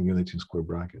of writing units in square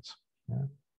brackets. Yeah.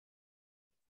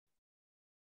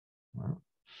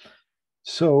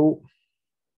 So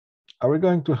are we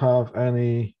going to have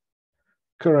any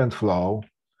current flow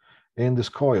in this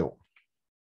coil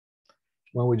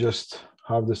when we just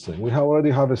have this thing? We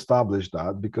already have established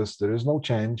that because there is no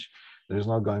change, there is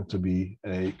not going to be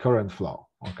a current flow.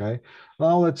 Okay,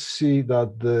 now let's see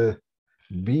that the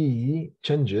B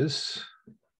changes.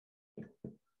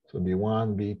 So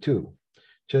B1, B2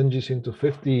 changes into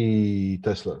 50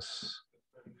 Teslas.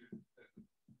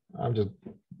 I'm just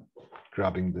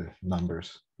grabbing the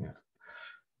numbers. Yeah.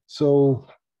 So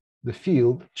the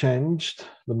field changed,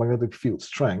 the magnetic field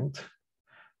strength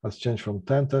has changed from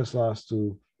 10 Teslas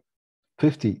to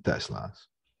 50 Teslas.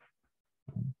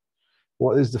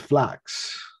 What is the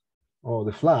flux? Oh,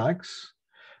 the flux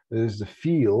is the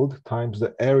field times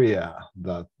the area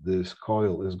that this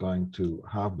coil is going to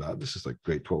have. That this is like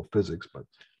grade 12 physics, but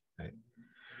okay.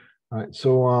 All right,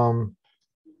 so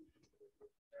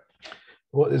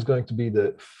what is going to be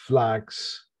the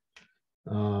flux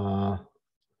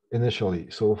initially?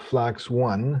 So flux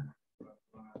 1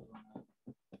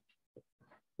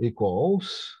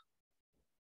 equals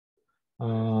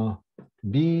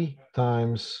B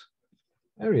times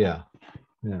area.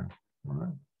 Yeah. All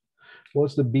right.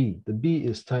 What's the B? The B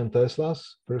is 10 Teslas.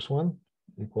 First one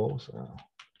equals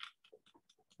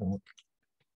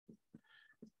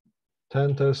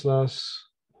 10 Teslas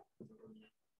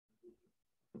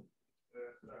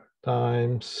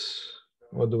times,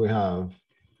 what do we have?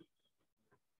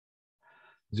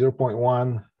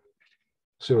 0.1,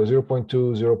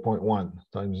 0.2, 0.1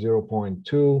 times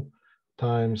 0.2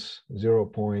 times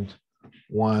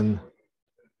 0.1,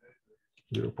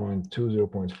 0.2,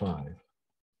 0.5.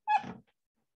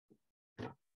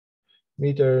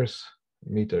 Meters.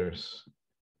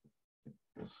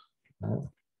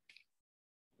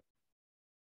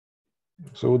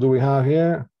 So what do we have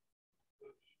here?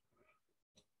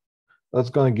 That's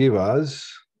going to give us,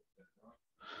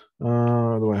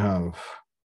 what do I have?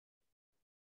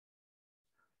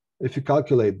 If you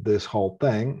calculate this whole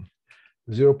thing,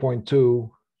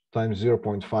 0.2 times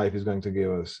 0.5 is going to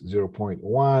give us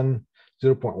 0.1.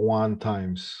 0.1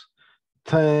 times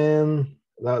 10,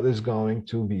 that is going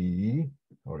to be,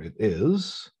 or it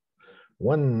is,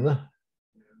 1,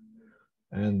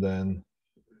 and then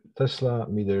Tesla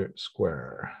meter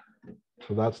square.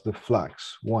 So that's the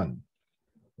flux 1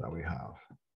 that we have.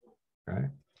 Okay.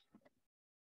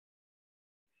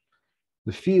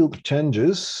 The field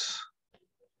changes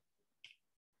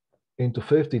into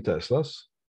 50 Teslas.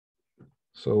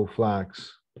 So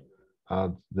flux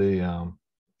at the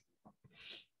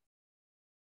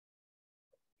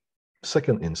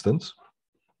second instance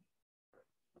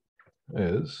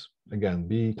is, again,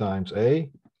 B times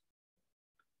A.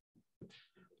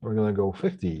 We're going to go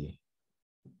 50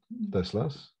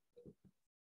 Teslas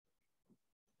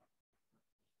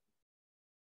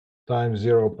times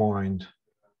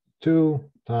 0.2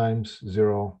 times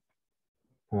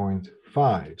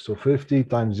 0.5. So 50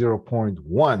 times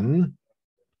 0.1,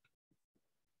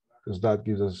 because that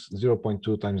gives us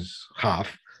 0.2 times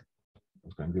half.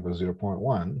 It's going to give us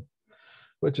 0.1,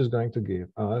 which is going to give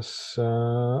us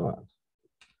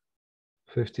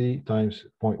 50 times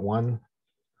 0.1,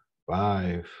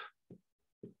 5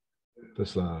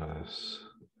 Teslas.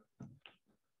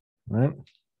 Right?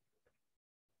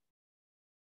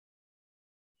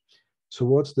 So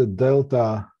what's the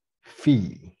delta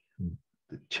phi?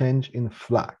 The change in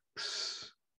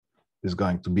flux is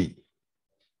going to be.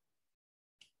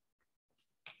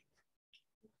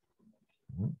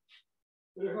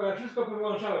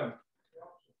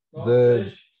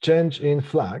 The change in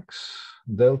flux,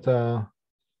 delta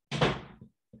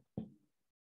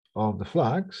of the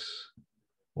flux,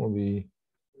 will be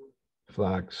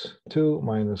flux 2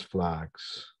 minus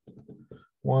flux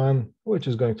 1, which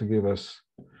is going to give us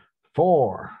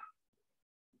 4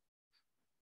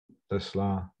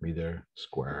 Tesla meter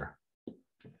square.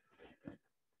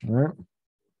 All right.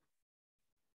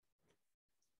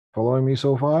 Following me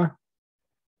so far?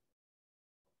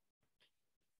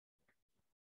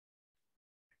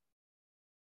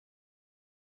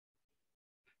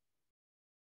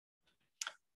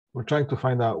 We're trying to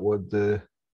find out what the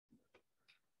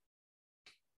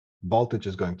voltage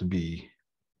is going to be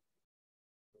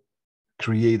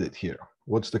created here.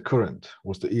 What's the current?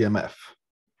 What's the EMF?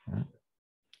 Right.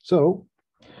 So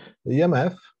the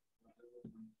EMF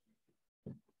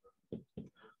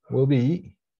will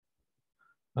be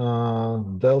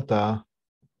delta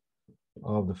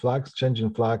of the flux, change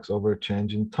in flux over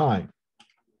change in time.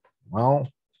 Well,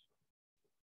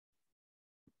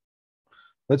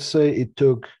 let's say it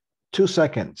took 2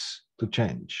 seconds to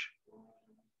change.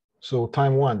 So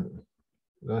time 1,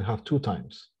 I have 2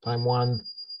 times. Time 1,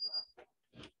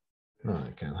 no,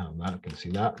 I can't have that, I can see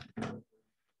that.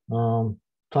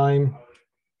 Time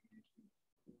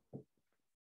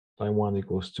 1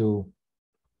 equals 2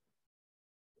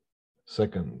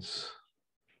 seconds.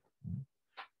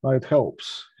 Now it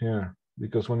helps here,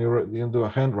 because when you do a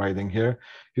handwriting here,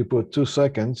 if you put 2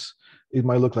 seconds, it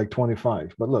might look like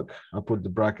 25. But look, I put the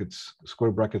brackets,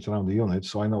 square brackets around the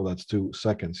units, so I know that's 2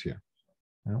 seconds here.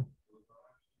 Yeah.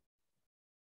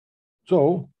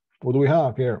 So what do we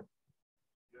have here?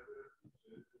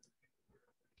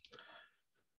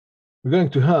 We're going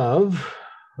to have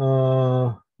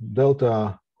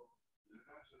delta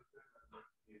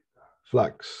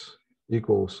flux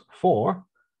equals 4,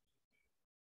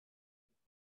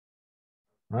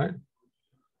 right?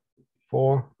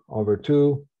 4 over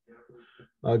 2,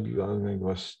 I think it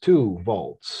was 2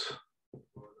 volts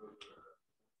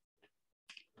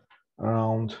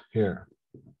around here,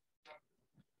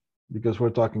 because we're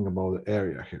talking about the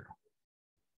area here.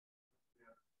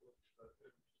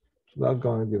 So that's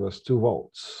going to give us 2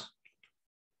 volts.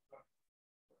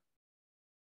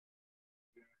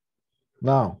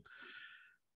 Now,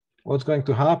 what's going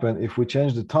to happen if we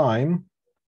change the time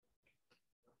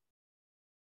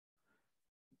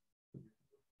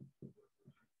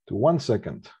to 1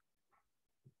 second?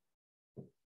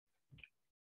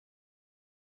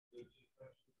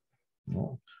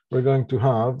 Well, we're going to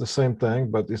have the same thing,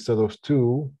 but instead of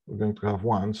 2, we're going to have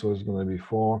 1. So it's going to be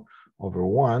 4 over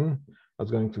 1.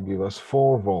 That's going to give us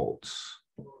 4 volts.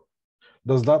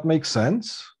 Does that make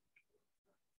sense?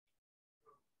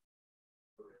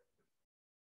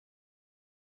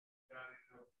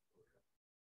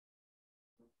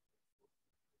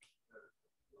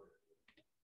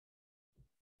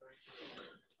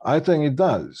 I think it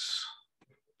does.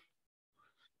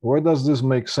 Where does this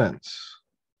make sense?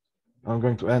 I'm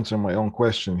going to answer my own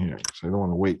question here, so I don't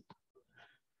want to wait.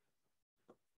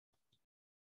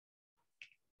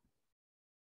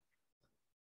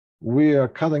 We are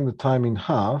cutting the time in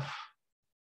half,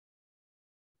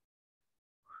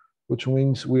 which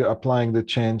means we are applying the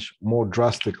change more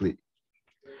drastically.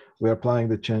 We're applying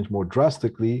the change more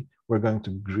drastically, we're going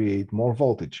to create more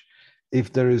voltage.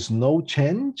 If there is no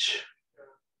change,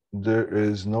 there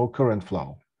is no current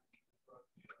flow,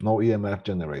 no EMF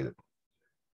generated.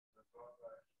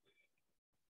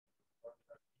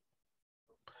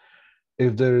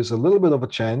 If there is a little bit of a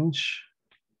change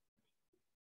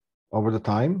over the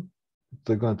time,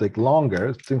 they're going to take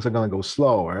longer, things are going to go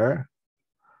slower,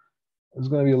 it's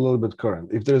going to be a little bit current.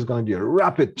 If there's going to be a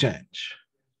rapid change,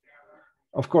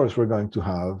 of course, we're going to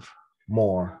have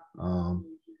more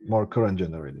current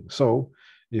generating. So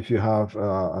if you have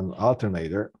an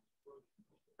alternator,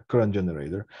 a current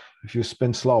generator, if you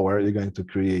spin slower, you're going to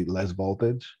create less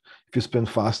voltage. If you spin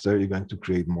faster, you're going to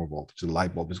create more voltage. The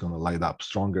light bulb is going to light up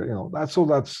stronger. You know, that's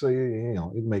you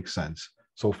know, it makes sense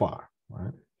so far,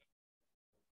 right?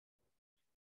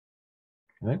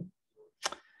 Right.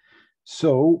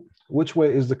 So which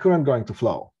way is the current going to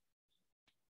flow?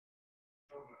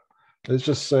 Let's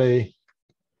just say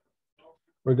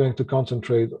we're going to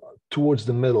concentrate towards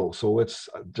the middle. So let's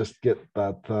just get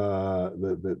that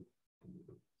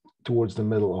towards the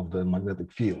middle of the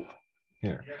magnetic field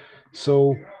here.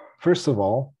 So first of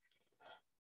all,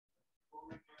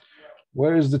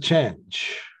 where is the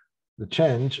change? The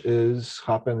change is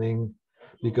happening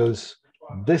because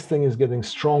this thing is getting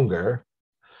stronger.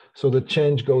 So the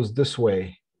change goes this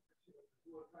way.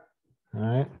 All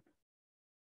right.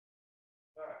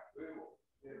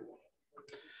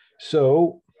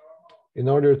 So in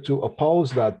order to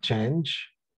oppose that change,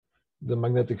 the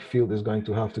magnetic field is going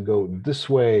to have to go this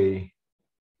way.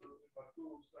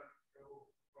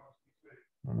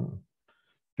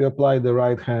 If you apply the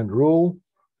right-hand rule,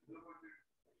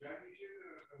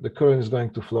 the current is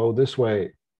going to flow this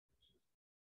way,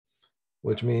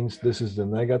 which means this is the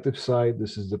negative side,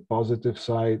 this is the positive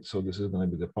side, so this is going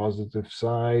to be the positive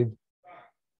side.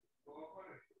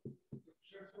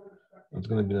 That's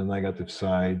going to be the negative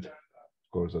side.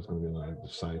 Of course, that's going to be the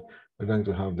negative side. We're going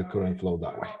to have the current flow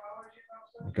that way.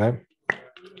 Okay.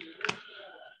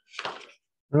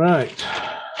 Right.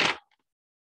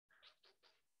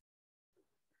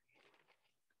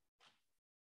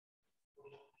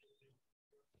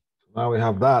 Now we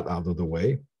have that out of the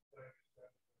way.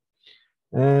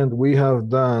 And we have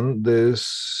done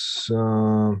this,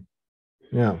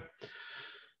 yeah.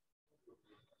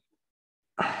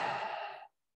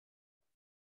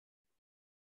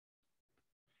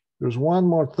 There's one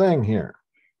more thing here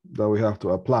that we have to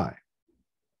apply.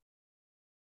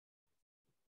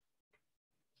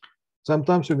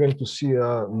 Sometimes you're going to see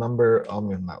a number, I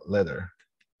mean, not letter.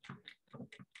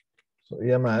 So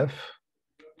EMF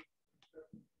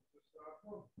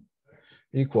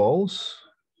equals,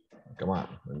 come on,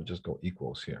 let me just go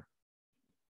equals here.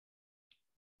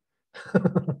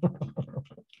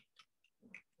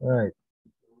 All right,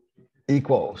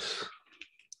 equals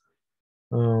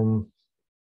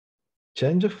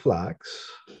change of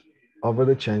flux over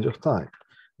the change of time.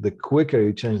 The quicker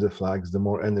you change the flux, the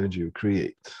more energy you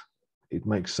create. It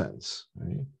makes sense,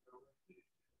 right?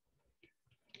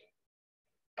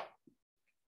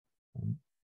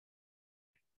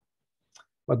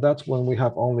 But that's when we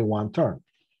have only one turn.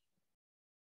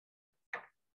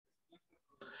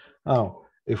 Now,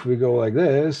 if we go like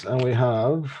this and we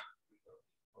have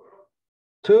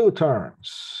 2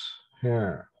 turns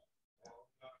here.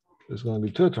 There's going to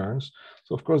be 2 turns.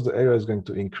 So of course the area is going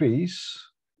to increase.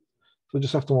 So we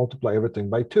just have to multiply everything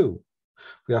by 2.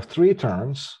 We have 3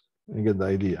 turns, you get the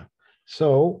idea.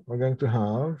 So we're going to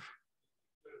have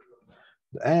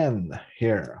the n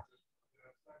here.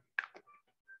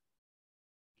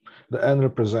 The n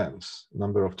represents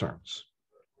number of turns.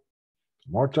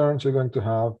 The more turns you're going to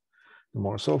have, the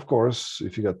more. So of course,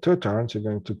 if you got 2 turns, you're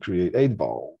going to create 8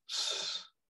 volts.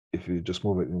 If you just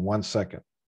move it in 1 second,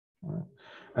 right?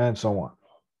 And so on.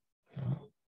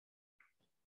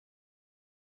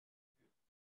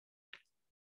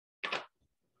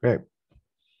 Okay.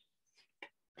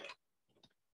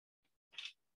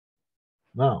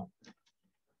 Now,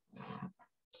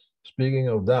 speaking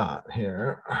of that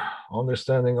here,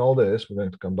 understanding all this, we're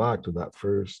going to come back to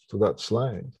that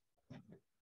slide.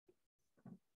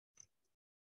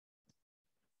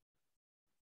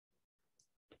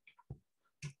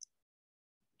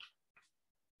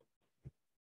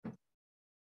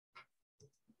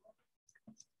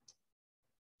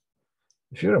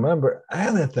 If you remember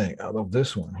anything out of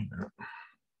this one here,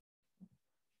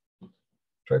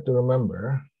 try to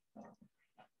remember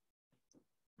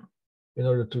in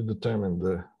order to determine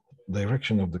the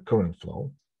direction of the current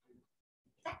flow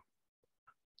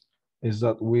is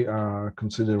that we are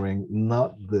considering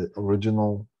not the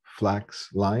original flux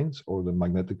lines or the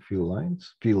magnetic field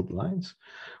lines.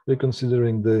 We're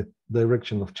considering the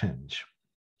direction of change.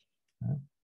 Okay.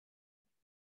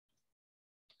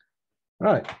 All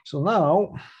right, so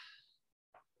now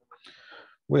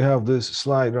we have this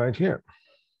slide right here.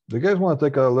 Do you guys want to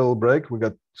take a little break? We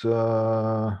got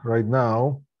right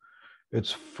now,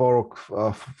 it's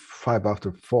 5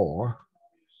 after 4.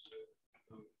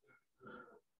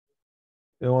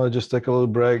 You want to just take a little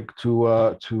break to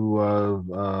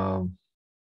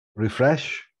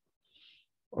refresh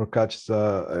or catch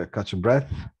a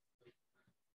breath?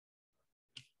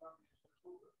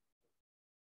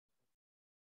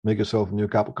 Make yourself a new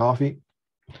cup of coffee,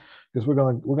 because we're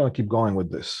gonna keep going with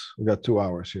this. We got 2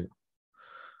 hours here.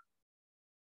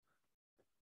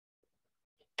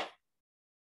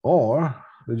 Or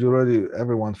did you already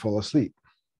everyone fall asleep?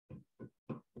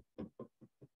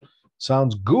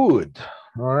 Sounds good.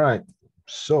 All right.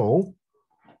 So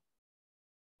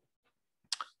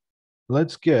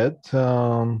let's get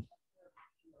okay,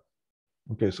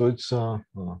 so it's I'm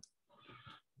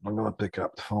gonna pick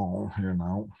up the phone here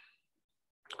now.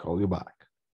 Call you back.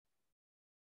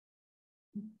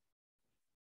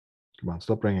 Come on,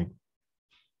 stop ringing.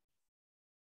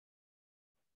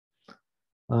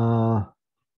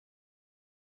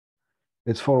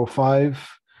 It's 4:05.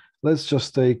 Let's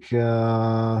just take, you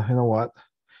know what?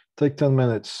 Take 10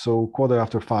 minutes. So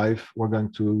 5:15, we're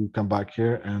going to come back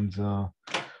here and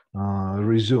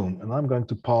resume. And I'm going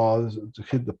to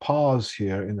hit the pause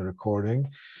here in the recording.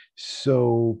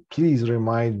 So please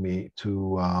remind me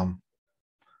to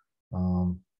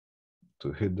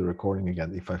hit the recording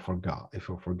again if I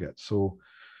forget. So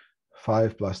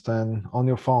 5 + 10 on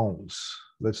your phones.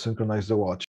 Let's synchronize the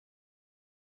watch.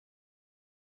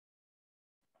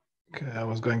 Okay, I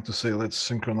was going to say let's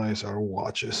synchronize our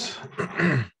watches.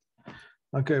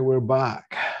 Okay, we're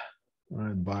back. All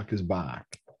right, back is back.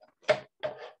 All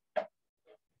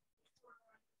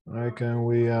right, can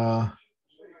we let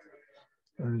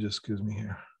me just excuse me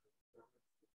here.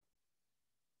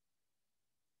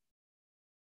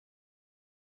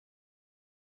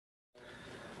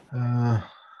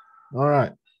 All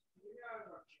right.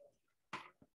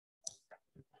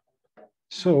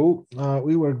 So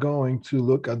we were going to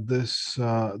look at this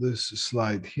this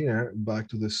slide here, back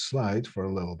to this slide for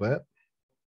a little bit.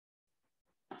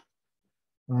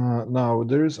 Now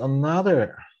there's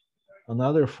another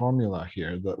formula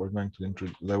here that we're going to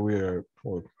introduce. That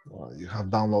you have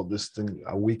downloaded this thing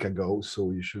a week ago,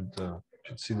 so you should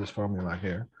see this formula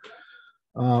here.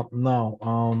 Now,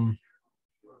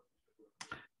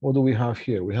 what do we have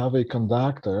here? We have a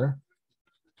conductor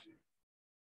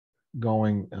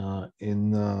going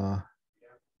in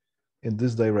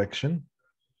this direction,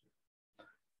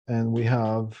 and we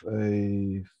have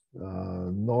a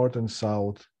north and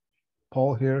south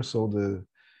pole here. So the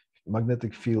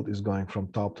magnetic field is going from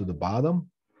top to the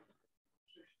bottom,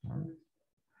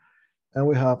 and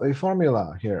we have a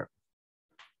formula here.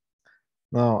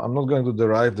 Now, I'm not going to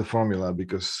derive the formula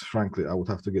because, frankly, I would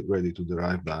have to get ready to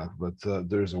derive that, but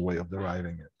there's a way of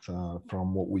deriving it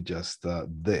from what we just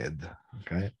did,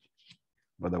 okay?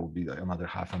 But that would be like another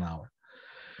half an hour.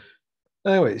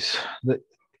 Anyways, the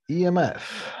EMF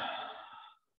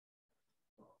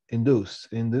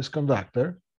induced in this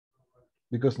conductor,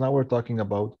 because now we're talking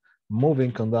about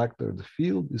moving conductor, the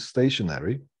field is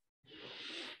stationary.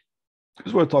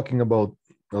 because we're talking about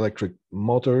electric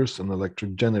motors and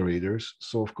electric generators.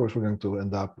 So of course, we're going to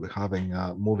end up with having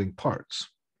moving parts.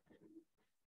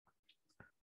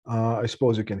 I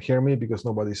suppose you can hear me because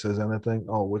nobody says anything.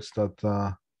 Oh, what's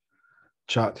that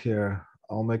chat here?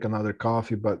 I'll make another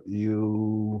coffee, but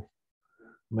you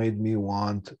made me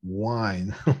want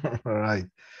wine. All right.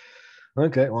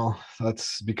 Okay, well,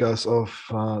 that's because of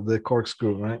the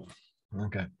corkscrew, right?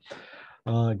 Okay,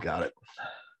 got it.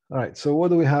 All right, so what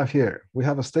do we have here? We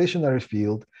have a stationary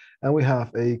field and we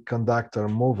have a conductor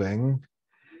moving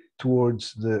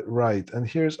towards the right. And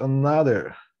here's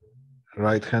another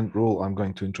right-hand rule I'm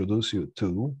going to introduce you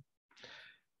to.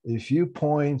 If you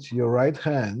point your right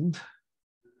hand,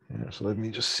 here, so let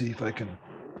me just see if I can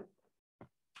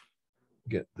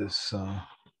get this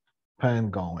pen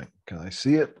going. Can I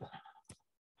see it?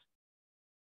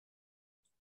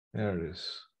 There it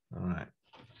is. All right.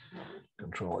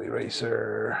 Control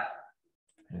eraser.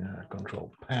 Yeah,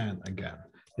 control pen again.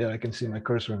 Yeah, I can see my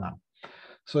cursor now.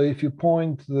 So if you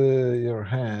point your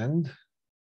hand,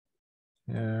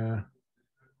 yeah,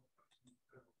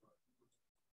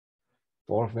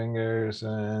 4 fingers,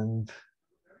 and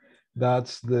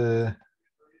that's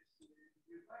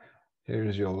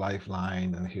here's your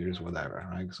lifeline, and here's whatever,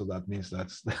 right? So that means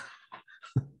that's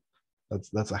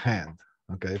that's a hand.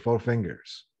 Okay, 4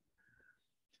 fingers.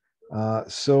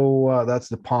 So that's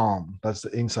the palm. That's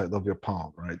the inside of your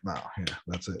palm right now. Here,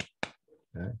 that's it.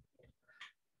 Okay.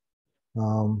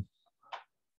 And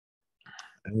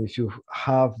if you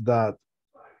have that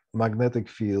magnetic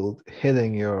field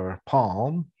hitting your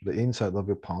palm, the inside of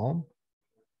your palm,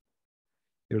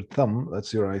 your thumb,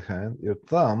 that's your right hand, your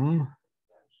thumb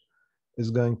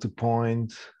is going to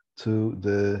point to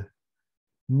the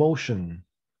motion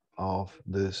of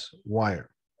this wire.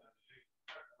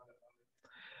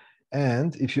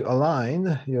 And if you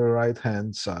align your right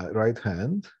hand, so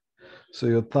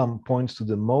your thumb points to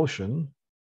the motion,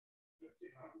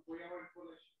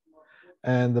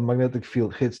 and the magnetic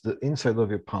field hits the inside of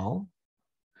your palm,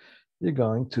 you're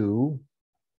going to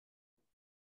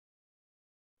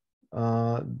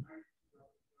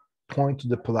point to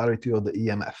the polarity of the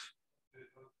EMF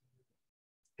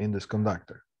in this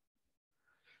conductor.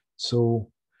 So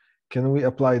can we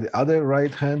apply the other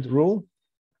right hand rule?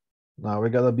 Now we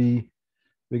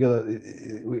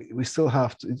still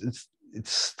have to, it's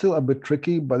still a bit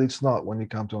tricky, but it's not when you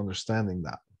come to understanding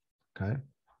that, okay?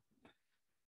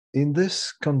 In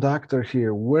this conductor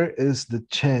here, where is the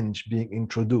change being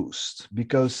introduced?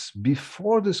 Because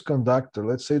before this conductor,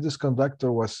 let's say this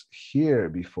conductor was here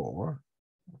before,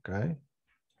 okay?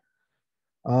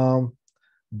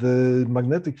 The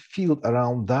magnetic field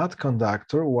around that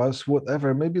conductor was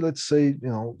whatever, maybe let's say,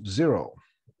 0.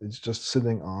 It's just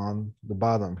sitting on the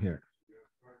bottom here.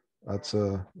 That's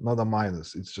not a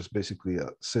minus, it's just basically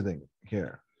sitting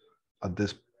here at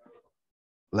this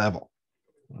level.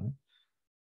 Right?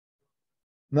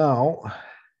 Now,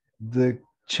 the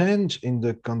change in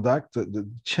the conductor, the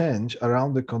change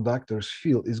around the conductor's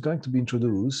field is going to be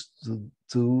introduced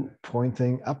to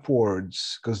pointing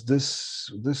upwards, because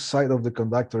this side of the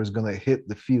conductor is going to hit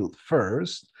the field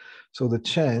first. So the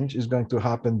change is going to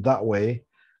happen that way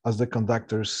as the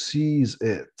conductor sees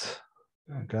it,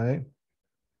 okay?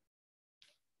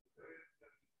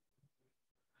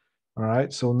 All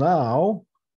right, so now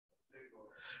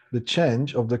the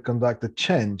change of the conductor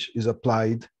change is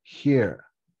applied here,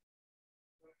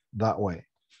 that way.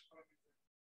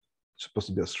 It's supposed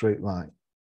to be a straight line.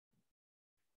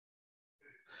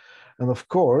 And of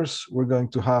course, we're going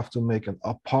to have to make an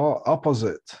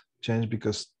opposite change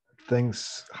because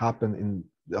things happen in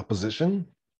the opposing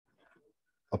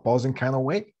kind of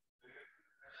way.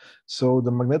 So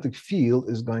the magnetic field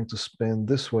is going to spin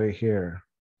this way here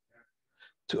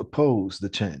to oppose the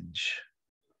change.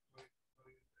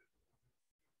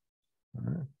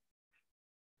 All right.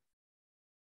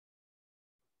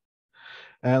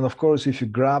 And of course, if you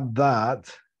grab that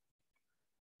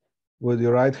with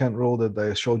your right hand rule that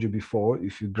I showed you before,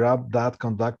 if you grab that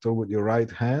conductor with your right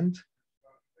hand,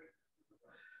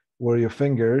 where your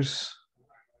fingers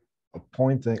are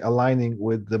pointing, aligning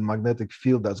with the magnetic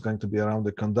field that's going to be around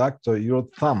the conductor, your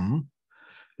thumb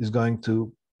is going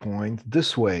to point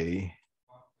this way.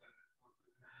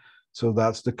 So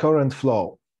that's the current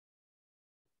flow.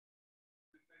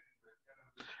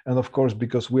 And of course,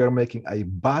 because we are making a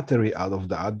battery out of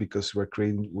that, because we're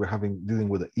dealing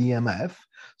with the EMF.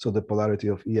 So the polarity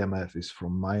of EMF is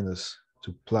from minus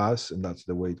to plus, and that's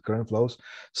the way current flows.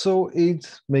 So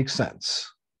it makes sense.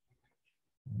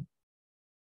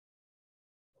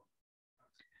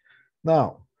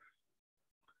 Now,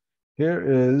 here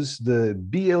is the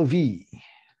BLV.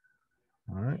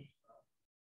 All right.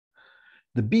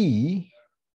 The B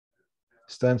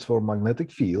stands for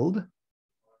magnetic field,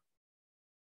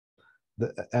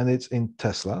 and it's in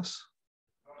Teslas.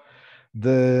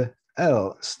 The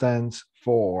L stands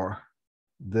for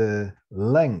the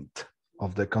length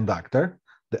of the conductor,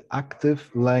 the active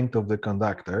length of the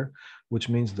conductor, which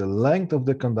means the length of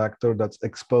the conductor that's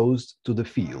exposed to the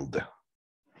field.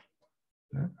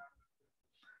 Okay.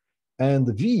 And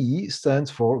V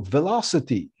stands for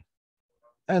velocity,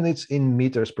 and it's in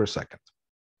meters per second.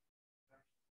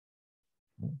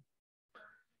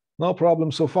 No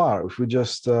problem so far. If we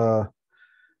just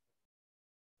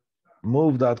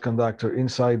move that conductor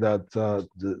inside that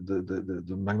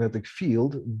the magnetic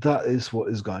field, that is what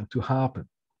is going to happen.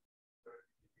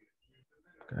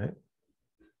 Okay.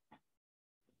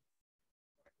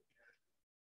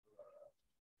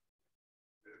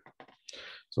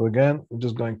 So again, we're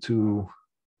just going to,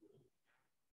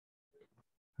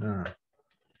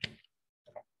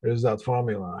 here's that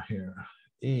formula here.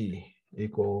 E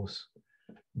equals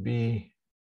B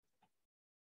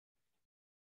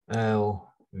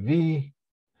L V.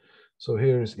 So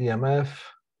here's EMF,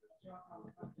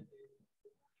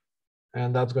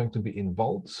 and that's going to be in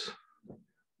volts.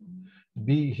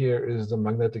 B here is the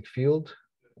magnetic field,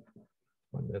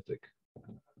 magnetic,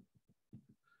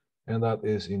 and that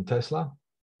is in Tesla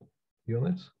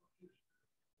units.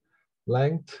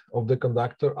 Length of the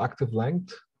conductor, active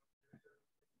length.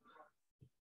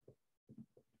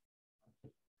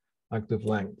 Active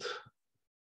length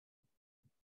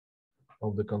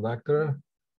of the conductor.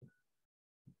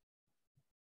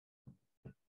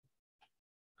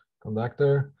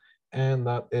 And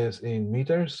that is in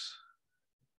meters.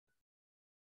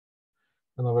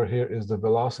 And over here is the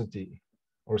velocity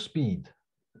or speed.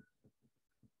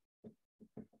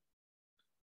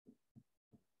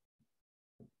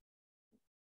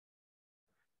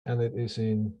 And it is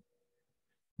in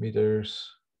meters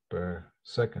per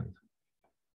second.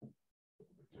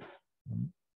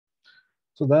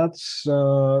 So that's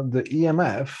the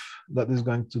EMF that is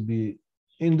going to be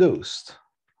induced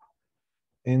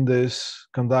in this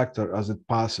conductor as it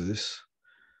passes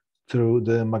through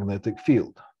the magnetic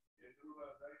field.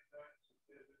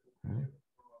 Okay.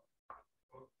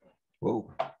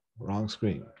 Whoa, wrong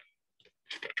screen.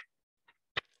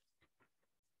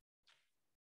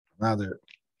 Another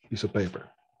piece of paper.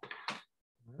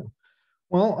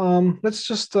 Well, let's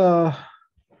just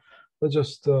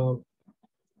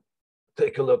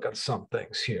take a look at some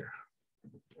things here.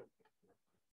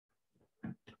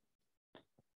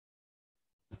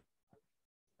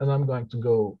 And I'm going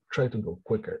to try to go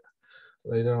quicker.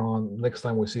 Later on, next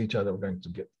time we see each other, we're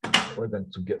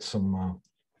going to get some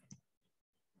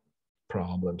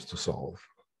problems to solve,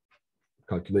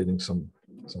 calculating some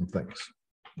things.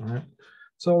 All right.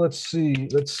 So let's see.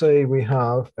 Let's say we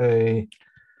have a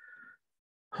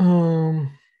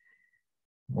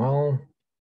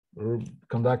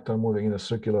conductor moving in a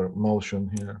circular motion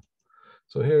here.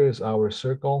 So here is our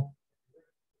circle.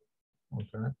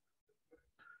 Okay.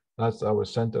 That's our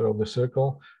center of the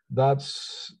circle.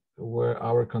 That's where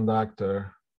our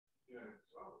conductor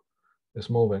is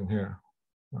moving here.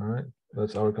 All right.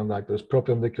 That's our conductor. It's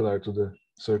perpendicular to the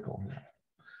circle here.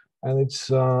 And it's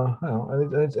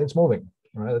it's moving.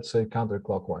 All right. Let's say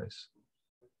counterclockwise.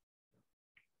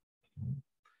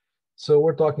 So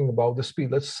we're talking about the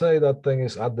speed. Let's say that thing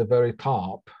is at the very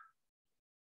top.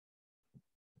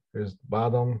 Here's the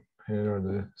bottom. Here are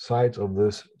the sides of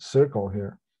this circle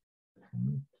here.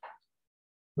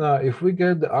 Now, if we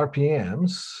get the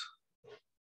RPMs,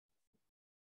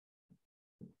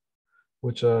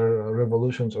 which are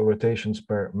revolutions or rotations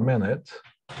per minute,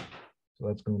 so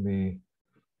that's going to be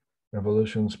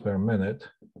revolutions per minute.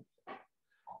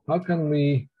 How can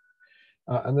we,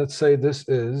 and let's say this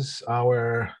is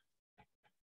our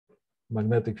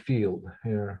magnetic field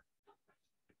here,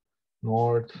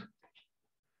 north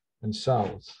and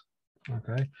south,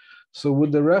 okay? So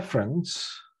with the reference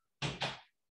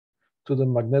to the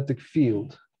magnetic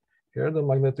field, here's the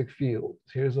magnetic field,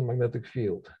 here's the magnetic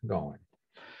field going.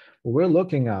 What we're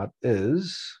looking at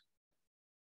is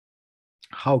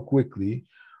how quickly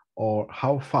or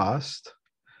how fast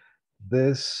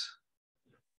this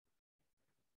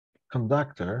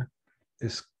conductor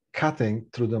is cutting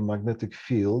through the magnetic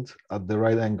field at the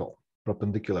right angle,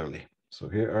 perpendicularly. So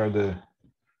here are the,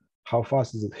 how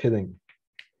fast is it hitting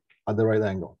at the right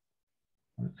angle?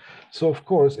 So of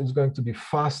course, it's going to be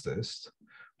fastest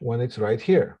when it's right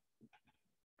here.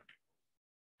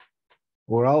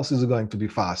 Where else is it going to be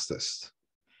fastest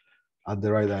at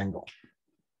the right angle?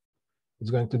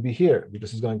 It's going to be here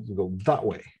because it's going to go that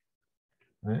way,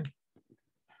 right?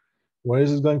 Where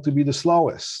is it going to be the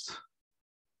slowest?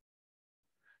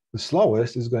 The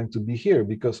slowest is going to be here,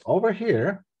 because over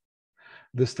here,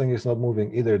 this thing is not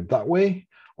moving either that way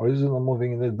or is not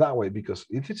moving either that way, because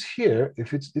if it's here,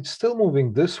 if it's still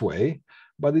moving this way,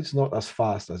 but it's not as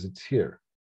fast as it's here,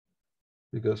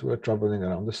 because we're traveling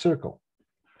around the circle.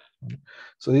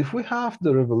 So if we have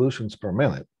the revolutions per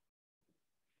minute,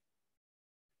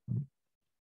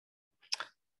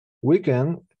 we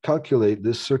can calculate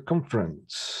the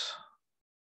circumference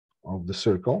of the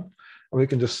circle, and we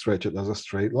can just stretch it as a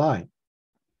straight line.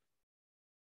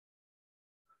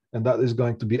 And that is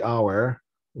going to be our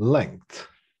length.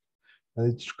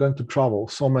 And it's going to travel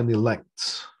so many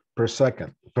lengths per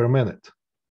second, per minute.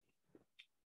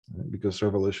 Because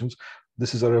revolutions,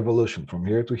 this is a revolution from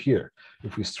here to here.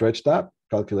 If we stretch that,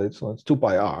 calculate, so it's 2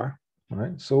 pi r,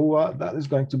 right? So that is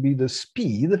going to be the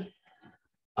speed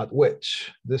at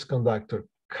which this conductor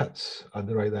cuts at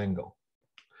the right angle.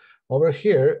 Over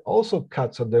here also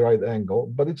cuts at the right angle,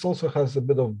 but it also has a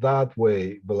bit of that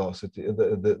way velocity,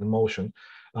 the motion.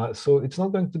 So it's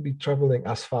not going to be traveling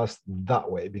as fast that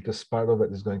way, because part of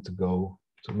it is going to go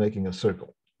to making a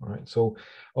circle. All right. So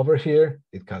over here,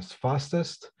 it cuts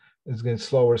fastest. It's getting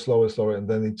slower, slower, slower, and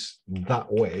then it's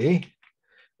that way.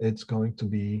 It's going to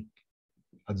be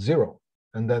at 0,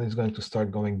 and then it's going to start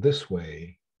going this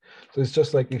way. So it's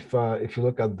just like if you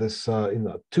look at this in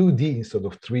a 2D instead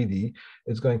of 3D,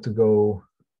 it's going to go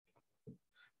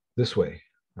this way,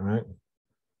 all right?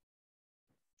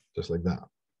 Just like that.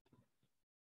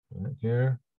 All right,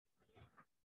 here,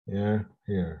 here,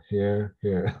 here, here,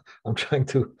 here. I'm trying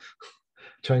to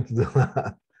do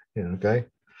that. Yeah, okay.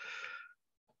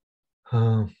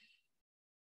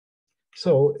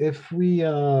 So if we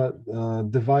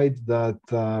divide that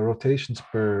rotations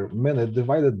per minute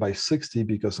divided by 60,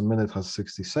 because a minute has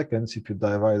 60 seconds, if you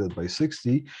divide it by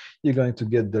 60, you're going to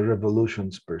get the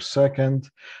revolutions per second.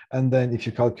 And then if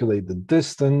you calculate the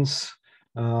distance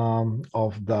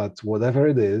of that, whatever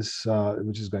it is,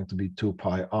 which is going to be 2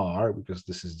 pi r, because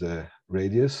this is the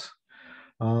radius,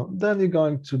 then you're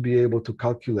going to be able to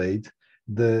calculate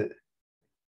the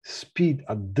speed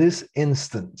at this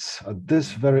instance, at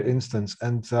this very instance.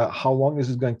 And how long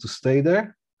is it going to stay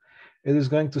there? It is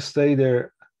going to stay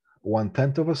there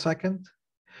 1/10 of a second.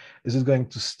 Is it going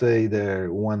to stay there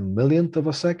 1/1,000,000th of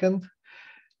a second?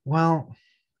 Well,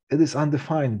 it is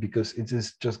undefined, because it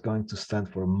is just going to stand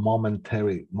for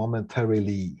momentarily,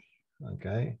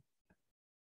 okay?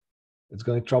 It's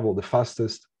going to travel the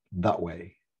fastest that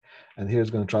way. And here it's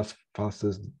going to travel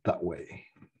fastest that way.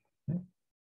 Okay?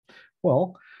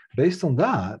 Well, based on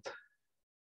that,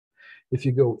 if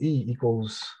you go E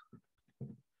equals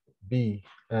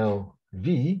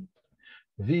BLV,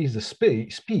 V is the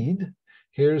speed.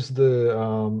 Here's the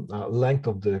length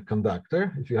of the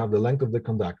conductor. If you have the length of the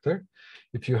conductor,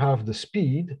 if you have the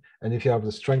speed, and if you have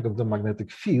the strength of the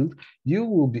magnetic field, you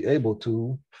will be able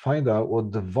to find out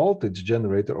what the voltage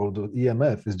generator or the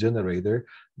EMF is generated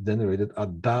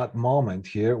at that moment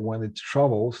here when it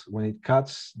travels, when it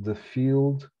cuts the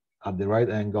field at the right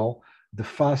angle the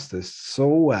fastest. So,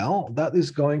 well, that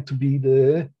is going to be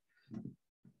the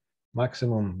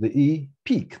maximum, the E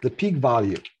peak, the peak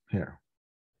value here.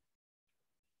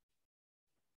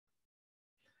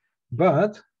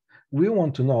 But we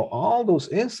want to know all those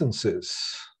instances.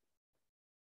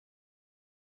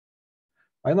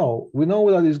 I know, we know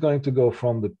that it's going to go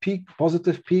from the peak,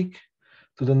 positive peak,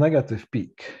 to the negative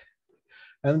peak.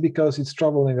 And because it's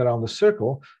traveling around the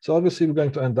circle, so obviously we're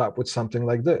going to end up with something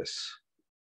like this.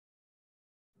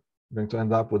 We're going to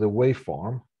end up with a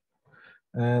waveform.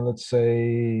 And let's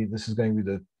say this is going to be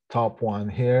the top one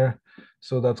here.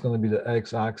 So that's going to be the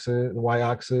x-axis, the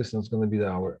y-axis, and it's going to be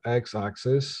our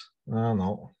x-axis.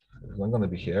 No, it's not going to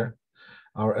be here.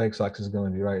 Our x-axis is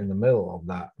going to be right in the middle of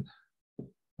that.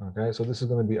 Okay, so this is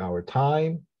going to be our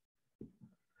time.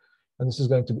 And this is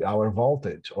going to be our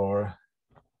voltage or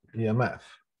EMF.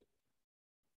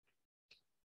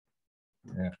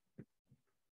 Yeah.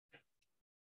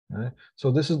 Okay.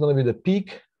 So this is going to be the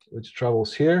peak, which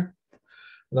travels here.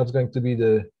 And that's going to be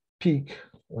the peak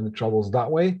when it travels that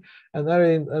way. And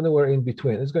anywhere in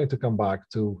between, it's going to come back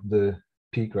to the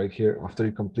peak right here after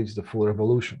it completes the full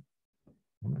revolution.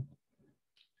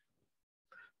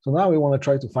 So now we want to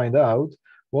try to find out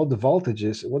what the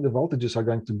voltages are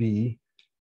going to be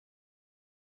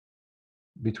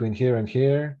between here and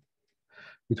here,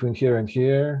 between here and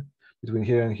here, between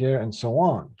here and here, and so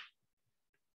on.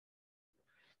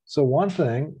 So one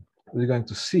thing we're going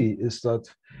to see is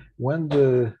that when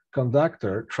the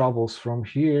conductor travels from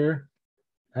here,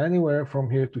 anywhere from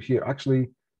here to here,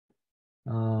 actually,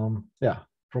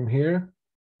 from here,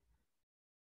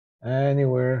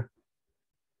 anywhere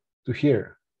to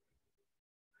here,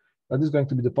 that is going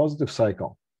to be the positive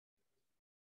cycle.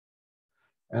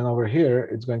 And over here,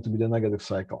 it's going to be the negative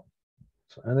cycle.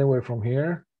 So anywhere from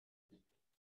here,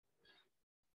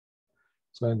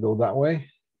 it's going to go that way.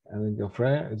 And then go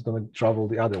there, it's going to travel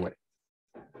the other way.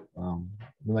 The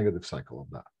negative cycle of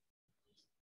that.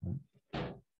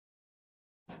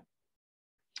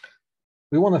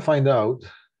 We want to find out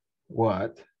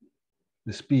what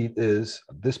the speed is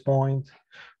at this point,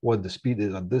 what the speed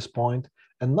is at this point,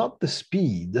 and not the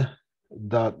speed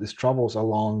that this travels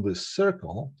along this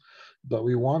circle, but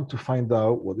we want to find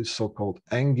out what is so-called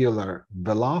angular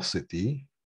velocity,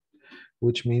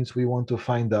 which means we want to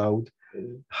find out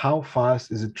how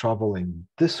fast is it traveling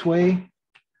this way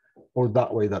or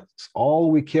that way. That's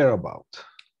all we care about.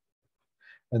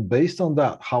 And based on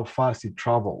that, how fast it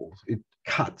travels, it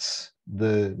cuts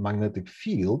the magnetic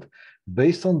field.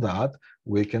 Based on that,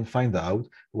 we can find out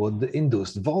what the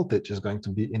induced voltage is going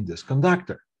to be in this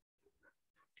conductor.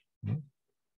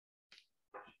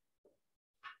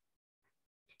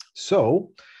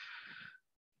 So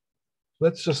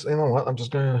let's just, you know what, I'm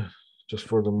just going to, just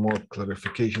for the more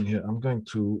clarification here, I'm going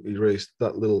to erase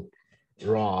that little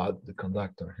rod, the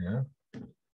conductor here.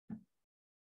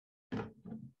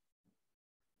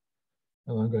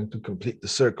 And I'm going to complete the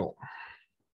circle.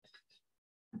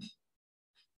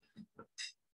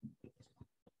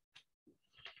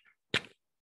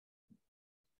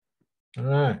 All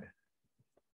right.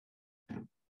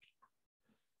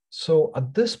 So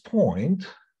at this point,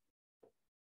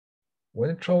 when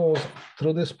it travels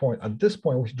through this point, at this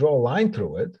point, we draw a line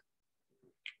through it.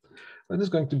 That is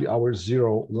going to be our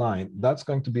zero line. That's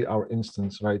going to be our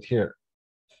instance right here.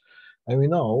 And we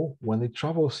know when it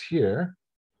travels here,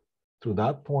 through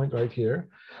that point right here,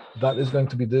 that is going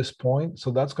to be this point. So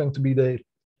that's going to be the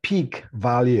peak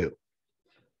value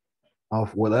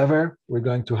of whatever we're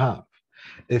going to have.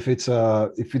 If it's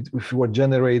if we're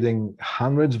generating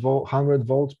 100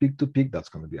 volts peak to peak, that's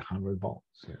going to be 100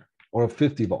 volts here, or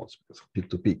 50 volts peak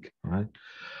to peak, right?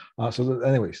 So that,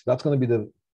 anyways, that's going to be the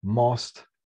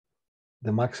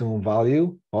maximum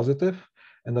value positive,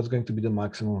 and that's going to be the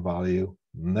maximum value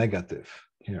negative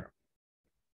here.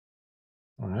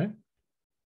 All right.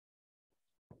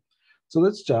 So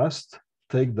let's just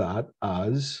take that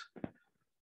as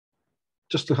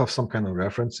just to have some kind of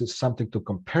references, something to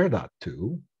compare that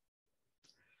to.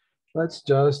 Let's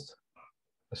just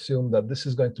assume that this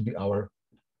is going to be our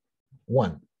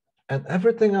 1. And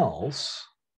everything else,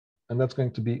 and that's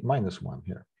going to be -1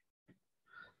 here.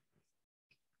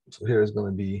 So here is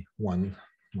going to be 1.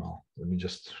 Well, let me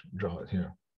just draw it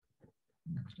here.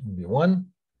 It's going to be 1.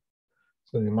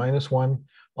 It's going to be -1.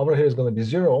 Over here is going to be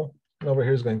 0. And over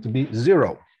here is going to be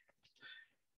 0.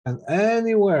 And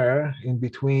anywhere in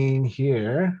between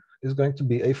here is going to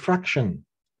be a fraction.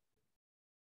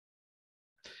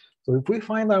 So if we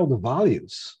find out the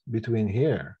values between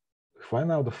here,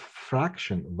 find out the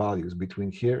fraction values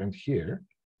between here and here,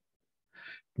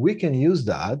 we can use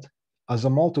that as a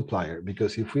multiplier,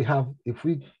 because if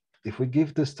we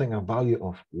give this thing a value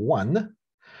of 1,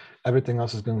 everything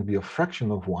else is going to be a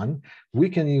fraction of 1. We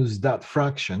can use that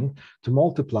fraction to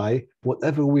multiply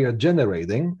whatever we are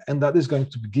generating, and that is going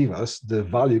to give us the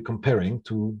value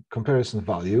comparison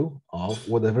value of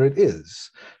whatever it is.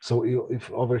 So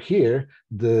if over here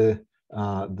the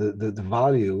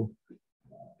value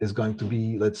is going to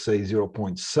be, let's say,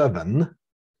 0.7,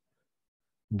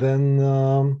 then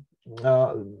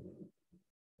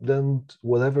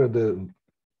whatever the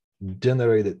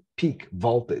generated peak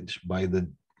voltage by the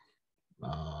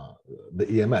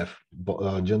EMF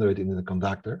generated in the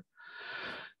conductor,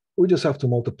 we just have to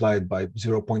multiply it by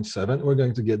 0.7. We're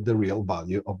going to get the real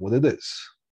value of what it is.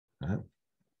 Right?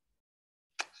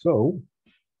 So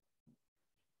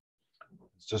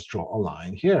let's just draw a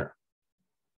line here.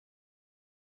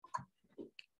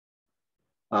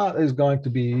 Is going to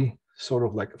be sort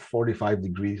of like 45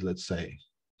 degrees, let's say,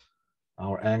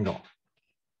 our angle.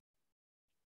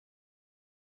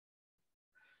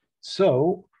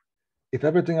 So if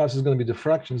everything else is going to be the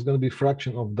fraction, it's going to be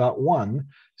fraction of that 1.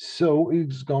 So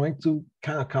it's going to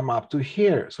kind of come up to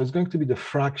here. So it's going to be the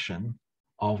fraction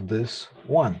of this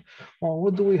 1. Well,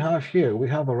 what do we have here? We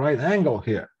have a right angle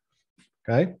here,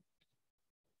 okay?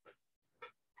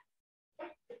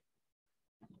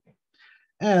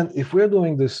 And if we're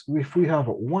doing this, if we have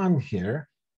a 1 here,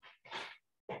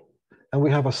 and we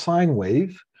have a sine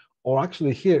wave, or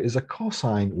actually here is a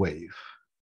cosine wave,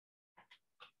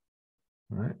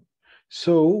 right?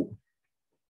 So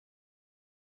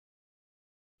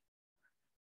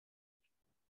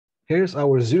here's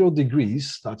our 0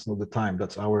 degrees. That's not the time,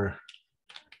 that's our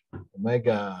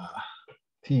omega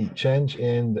t, change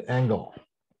in the angle.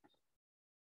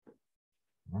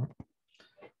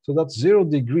 So that's 0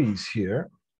 degrees here.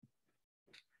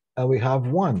 and we have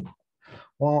 1.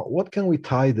 Well, what can we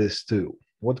tie this to?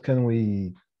 What can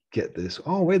we get this?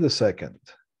 Oh, wait a second.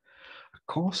 A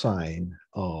cosine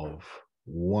of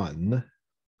 1,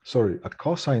 sorry, a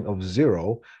cosine of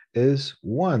 0 is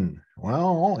 1.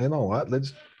 Well, you know what?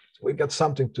 We got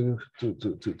something to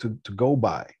go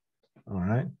by. All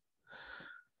right.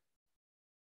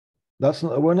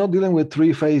 We're not dealing with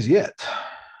 3-phase yet.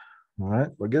 All right,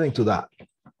 we're getting to that.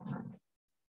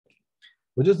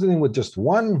 We're just dealing with just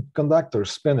one conductor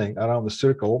spinning around the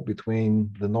circle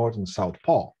between the North and South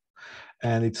Pole.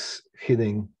 And it's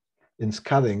cutting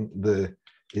at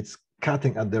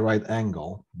the right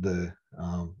angle, the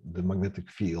magnetic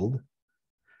field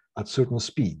at certain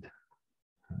speed.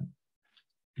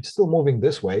 It's still moving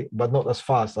this way, but not as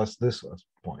fast as this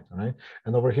point, right?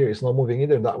 And over here, it's not moving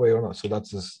either that way or not. So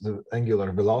that's the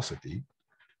angular velocity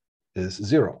is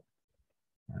 0.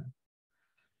 Right?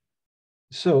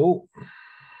 So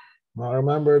now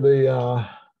remember the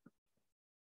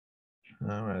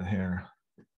right here.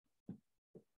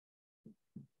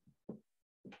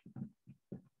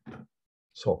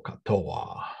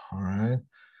 SOHCAHTOA, all right?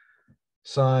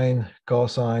 Sine,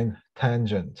 cosine,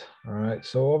 tangent, all right?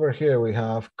 So over here we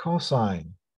have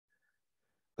cosine,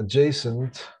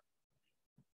 adjacent,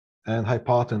 and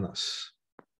hypotenuse.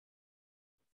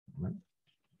 Right?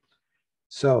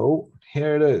 So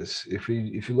here it is. If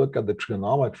you look at the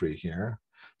trigonometry here,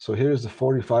 so here's the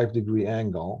 45-degree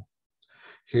angle.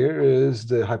 Here is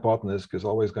the hypotenuse, because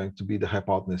always going to be the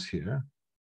hypotenuse here.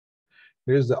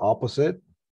 Here's the opposite.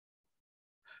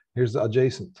 Here's the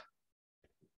adjacent.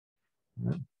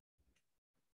 Right?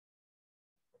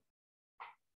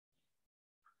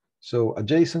 So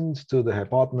adjacent to the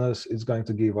hypotenuse is going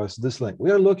to give us this length.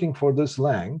 We are looking for this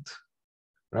length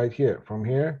right here, from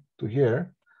here to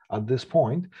here at this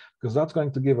point, because that's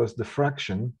going to give us the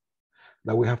fraction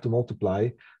that we have to multiply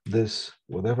this,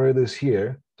 whatever it is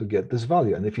here, to get this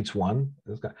value. And if it's 1,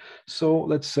 so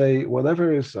let's say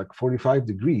whatever is like 45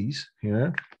 degrees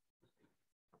here.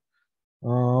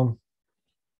 All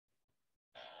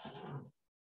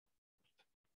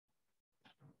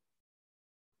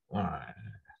right.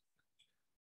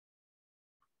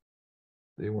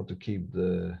 They want to keep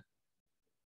the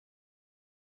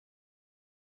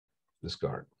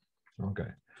discard. Okay.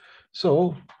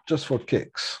 So just for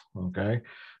kicks, okay.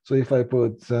 So if I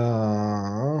put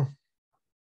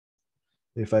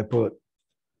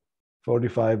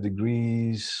 45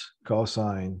 degrees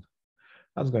cosine,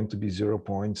 that's going to be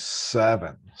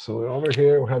 0.7. So over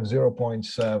here we have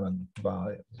 0.7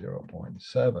 by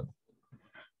 0.7.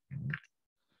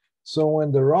 So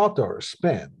when the rotor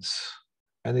spins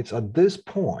and it's at this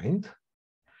point,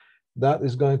 that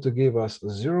is going to give us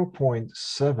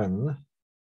 0.7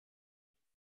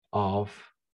 of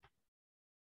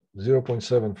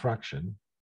 0.7 fraction,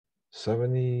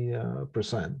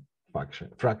 70%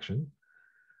 fraction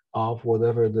of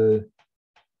whatever the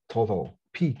total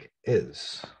peak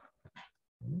is.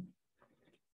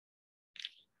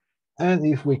 And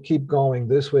if we keep going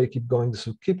this way,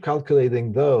 keep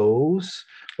calculating those,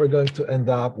 we're going to end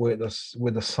up with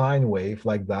a sine wave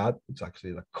like that. It's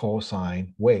actually the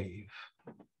cosine wave.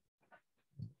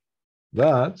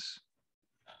 That's,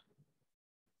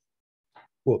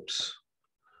 whoops.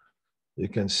 You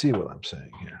can see what I'm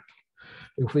saying here.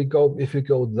 If we go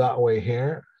that way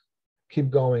here,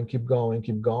 keep going. If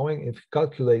you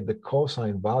calculate the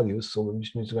cosine values, so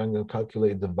which means we're going to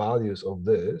calculate the values of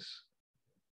this,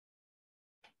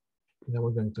 then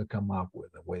we're going to come up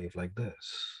with a wave like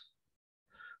this.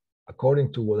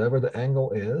 According to whatever the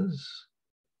angle is,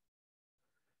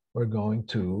 we're going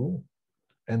to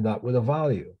end up with a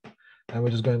value. And we're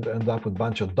just going to end up with a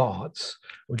bunch of dots,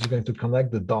 which is going to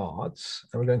connect the dots,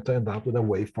 and we're going to end up with a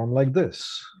waveform like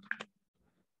this.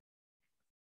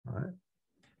 All right.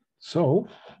 So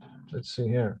let's see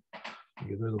here.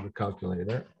 Get rid of the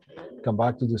calculator. Come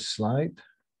back to this slide.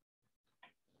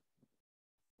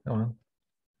 Come on.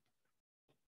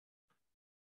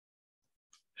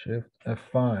 Shift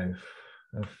F5.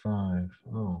 F5.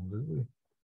 Oh, did we?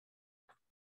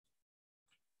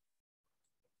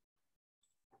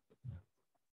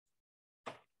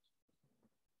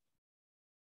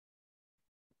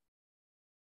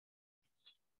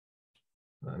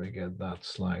 Let me get that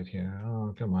slide here.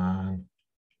 Oh, come on.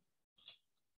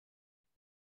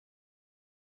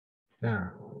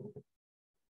 There.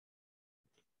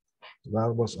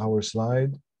 That was our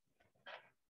slide.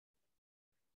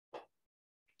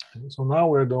 So now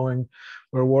we're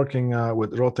working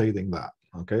with rotating that.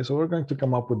 Okay, so we're going to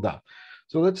come up with that.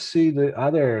 So let's see the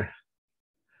other,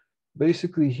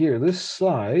 basically here, this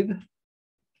slide.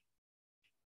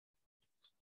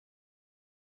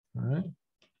 All right.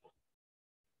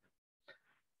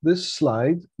 This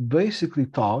slide basically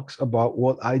talks about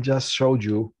what I just showed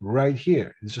you right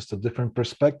here. It's just a different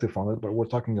perspective on it, but we're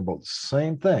talking about the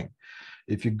same thing.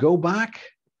 If you go back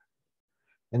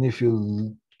and if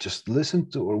you just listen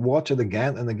to or watch it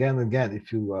again and again and again,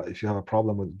 if you have a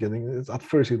problem with getting it, at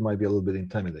first it might be a little bit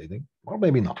intimidating, or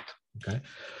maybe not. Okay,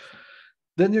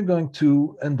 then you're going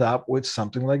to end up with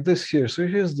something like this here. So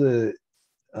here's the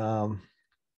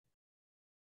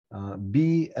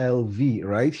BLV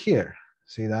right here.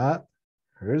 See that?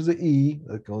 Here's the E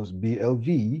that goes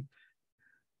BLV,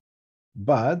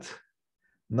 but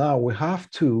now we have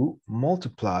to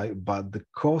multiply by the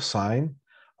cosine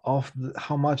of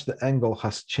how much the angle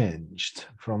has changed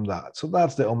from that. So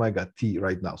that's the omega t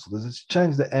right now. So this is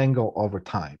change the angle over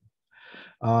time.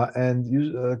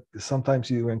 Sometimes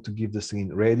you're going to give this in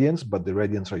radians, but the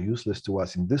radians are useless to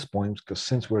us in this point because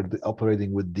since we're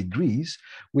operating with degrees,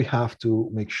 we have to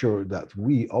make sure that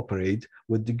we operate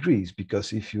with degrees,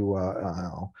 because if you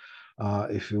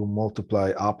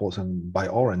multiply apples and by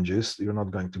oranges, you're not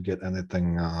going to get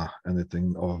anything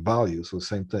of value. So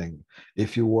same thing.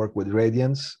 If you work with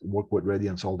radians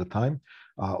all the time,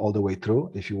 all the way through.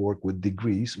 If you work with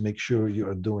degrees, make sure you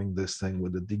are doing this thing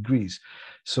with the degrees.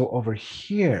 So over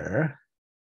here,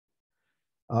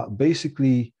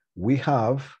 basically, we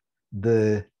have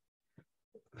the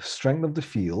strength of the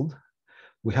field.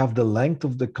 We have the length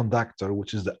of the conductor,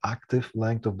 which is the active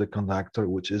length of the conductor,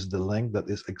 which is the length that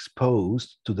is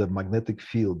exposed to the magnetic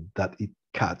field that it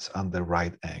cuts on the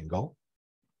right angle.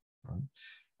 Right?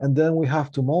 And then we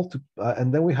have to multiply,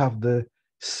 and then we have the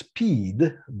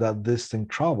speed that this thing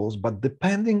travels, but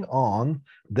depending on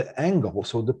the angle,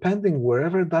 so depending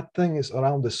wherever that thing is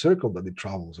around the circle that it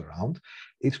travels around,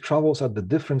 it travels at the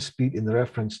different speed in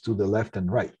reference to the left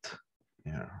and right.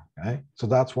 Yeah, okay. So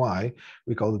that's why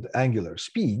we call it the angular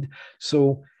speed.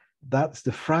 So that's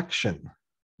the fraction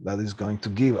that is going to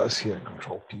give us here,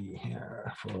 Control P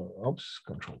here for, oops,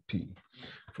 Control P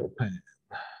for pen.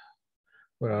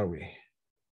 Where are we?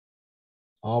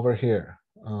 Over here.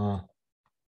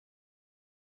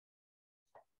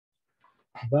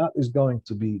 That is going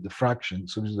to be the fraction.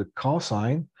 So this is the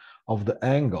cosine of the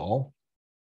angle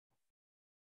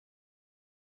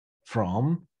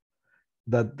from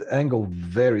that. The angle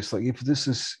varies. Like if this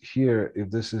is here,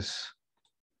 if this is,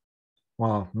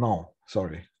 well, no,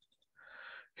 sorry.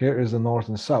 Here is the north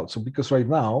and south. So because right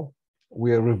now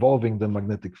we are revolving the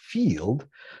magnetic field,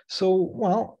 so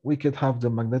well, we could have the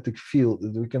magnetic field.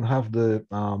 We can have the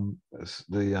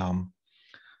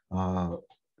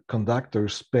conductor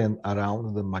spin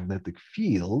around the magnetic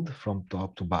field from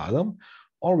top to bottom,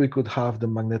 or we could have the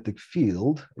magnetic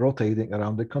field rotating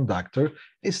around the conductor.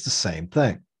 It's the same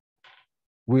thing.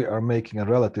 We are making a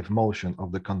relative motion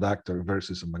of the conductor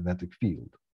versus a magnetic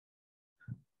field.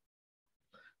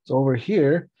 So over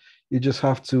here, you just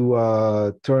have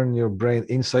to turn your brain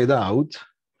inside out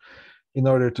in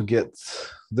order to get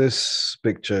this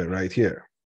picture right here.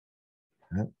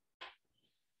 Okay?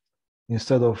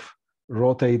 Instead of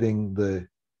rotating the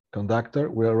conductor,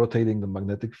 we are rotating the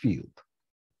magnetic field.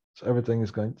 So everything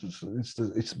is going to,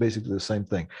 it's basically the same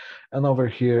thing. And over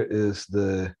here is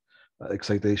the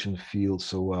excitation field.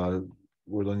 So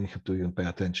we don't have to even pay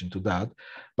attention to that.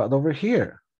 But over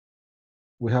here,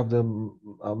 we have the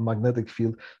magnetic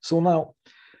field. So now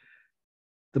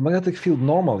the magnetic field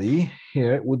normally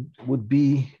here would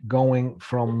be going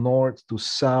from north to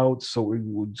south. So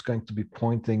it's going to be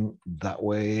pointing that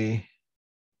way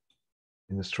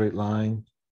in a straight line,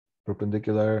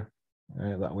 perpendicular,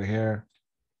 that way here.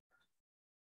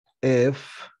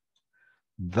 If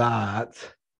that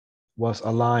was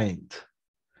aligned,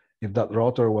 if that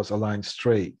rotor was aligned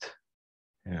straight,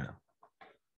 yeah.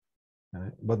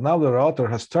 Okay. But now the rotor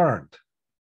has turned.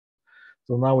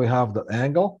 So now we have the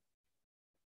angle,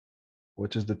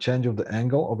 which is the change of the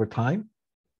angle over time.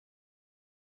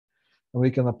 And we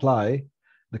can apply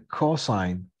the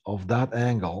cosine of that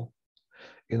angle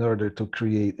in order to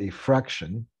create a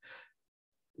fraction,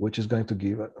 which is going to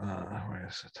give, where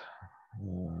is it?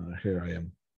 Here I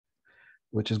am,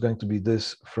 which is going to be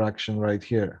this fraction right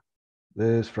here,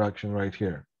 this fraction right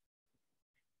here.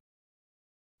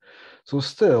 So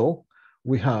still,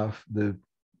 we have the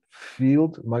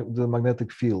field, the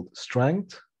magnetic field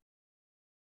strength,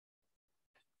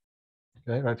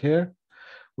 okay, right here.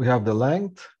 We have the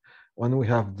length, when we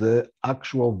have the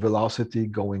actual velocity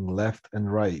going left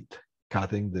and right,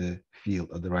 cutting the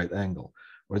field at the right angle.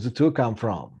 Where's the two come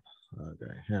from?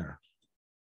 Okay, here.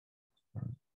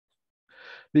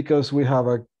 Because we have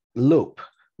a loop,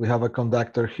 we have a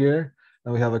conductor here,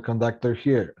 and we have a conductor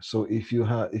here. So if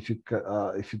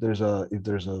there's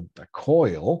a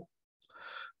coil,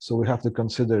 so we have to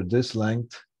consider this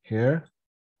length here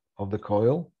of the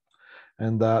coil,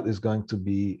 and that is going to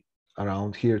be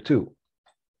around here too.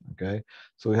 Okay,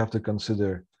 so we have to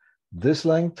consider this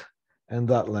length and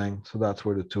that length, so that's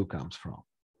where the 2 comes from.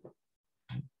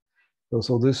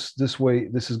 So this way,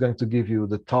 this is going to give you,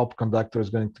 the top conductor is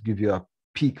going to give you a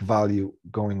peak value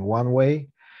going one way,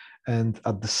 and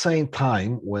at the same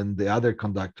time, when the other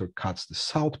conductor cuts the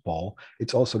south pole,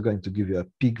 it's also going to give you a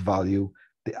peak value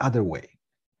the other way.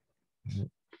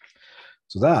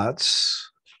 So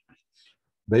that's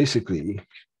basically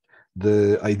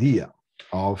the idea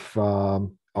of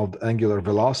the angular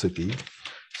velocity.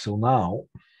 So now,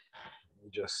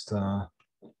 just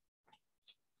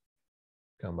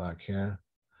come back here.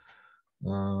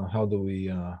 How do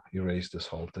we erase this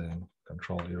whole thing?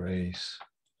 Control erase.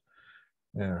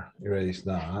 There, erase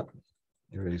that,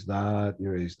 erase that,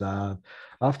 erase that.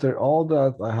 After all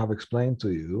that I have explained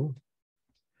to you,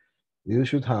 you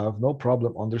should have no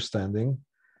problem understanding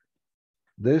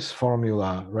this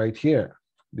formula right here.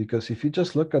 Because if you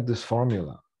just look at this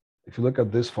formula, if you look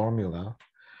at this formula,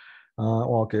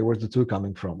 well, okay, where's the 2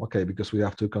 coming from? Okay, because we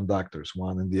have 2 conductors,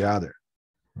 one and the other,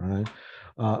 right?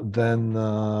 Then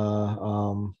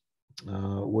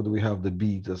what do we have? The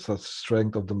B, that's the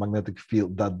strength of the magnetic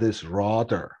field that this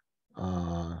rotor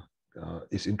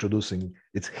is introducing,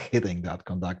 it's hitting that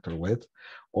conductor with,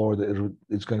 or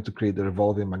it's going to create a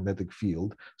revolving magnetic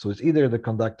field. So it's either the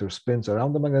conductor spins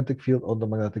around the magnetic field or the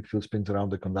magnetic field spins around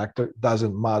the conductor,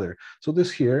 doesn't matter. So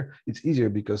this here, it's easier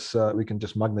because we can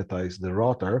just magnetize the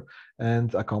rotor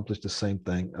and accomplish the same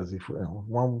thing as if, you know,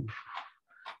 1,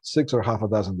 6 or half a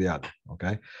dozen the other,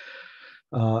 okay?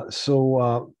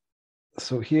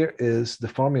 So here is the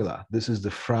formula. This is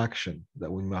the fraction that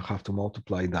we might have to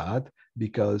multiply that,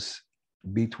 because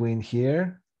between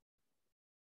here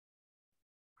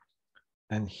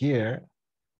and here,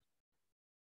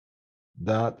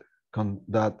 that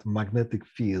magnetic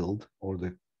field, or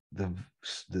the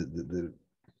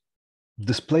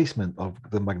displacement of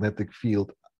the magnetic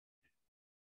field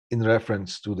in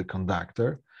reference to the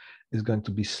conductor is going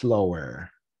to be slower.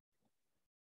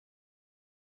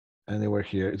 Anywhere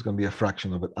here, it's going to be a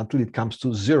fraction of it until it comes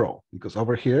to 0, because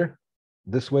over here,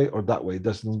 this way or that way, it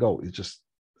doesn't go. It's just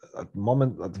a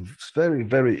moment, a very,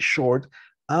 very short,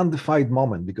 undefined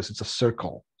moment, because it's a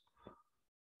circle.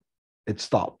 It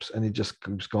stops and it just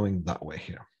keeps going that way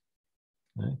here.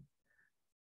 Okay?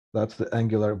 That's the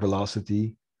angular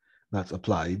velocity that's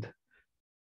applied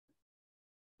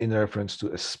in reference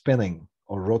to a spinning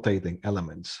or rotating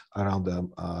elements around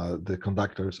the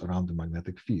conductors around the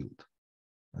magnetic field.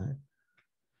 Right.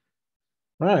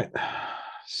 All right.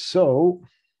 So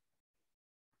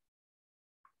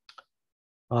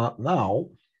now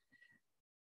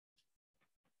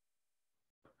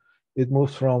it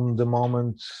moves from the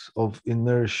moment of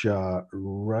inertia,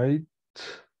 right?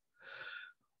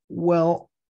 Well,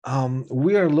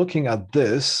 we are looking at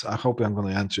this. I hope I'm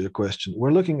going to answer your question.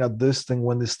 We're looking at this thing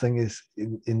when this thing is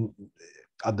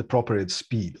at the proper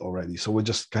speed already. So we're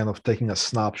just kind of taking a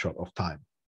snapshot of time.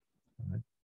 Right?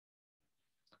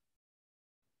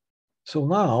 So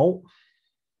now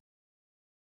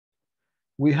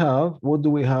we have, what do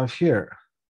we have here?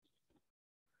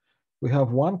 We have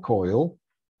one coil,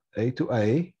 A to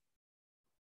A.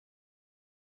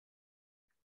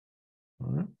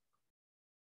 Right.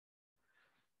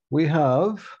 We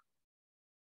have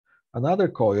another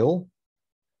coil,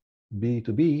 B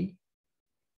to B.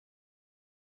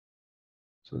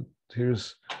 So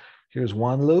here's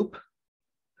one loop,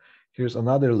 here's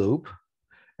another loop,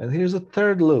 and here's a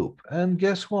third loop. And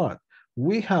guess what?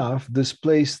 We have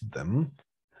displaced them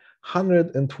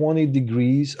 120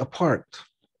 degrees apart,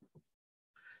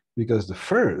 because the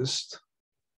first,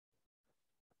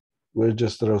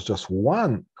 there was just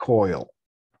one coil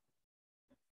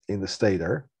in the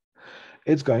stator.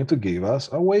 It's going to give us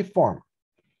a waveform.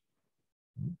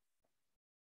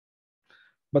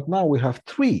 But now we have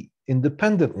 3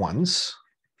 independent ones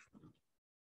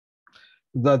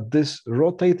that this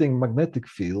rotating magnetic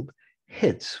field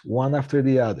hits one after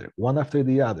the other, one after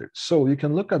the other. So you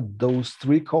can look at those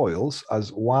 3 coils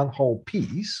as one whole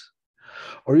piece,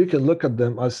 or you can look at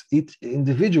them as each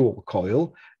individual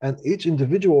coil, and each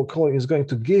individual coil is going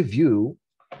to give you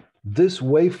this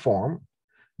waveform,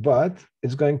 but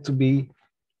it's going to be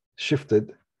shifted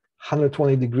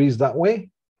 120 degrees that way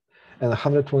and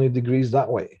 120 degrees that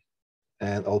way.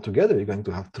 And altogether, you're going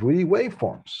to have 3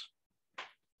 waveforms.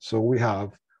 So we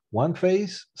have 1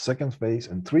 phase, 2nd phase,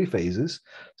 and 3 phases.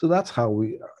 So that's how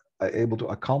we are able to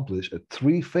accomplish a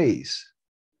 3-phase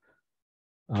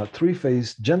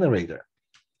generator.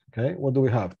 Okay, what do we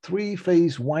have?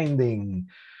 3-phase winding.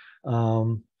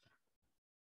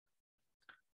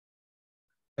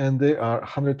 and they are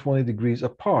 120 degrees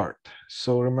apart.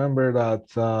 So remember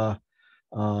that,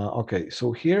 okay,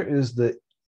 so here is the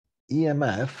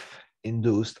EMF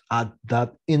induced at that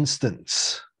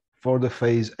instance for the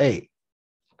phase A.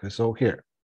 Okay, so here,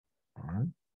 all right.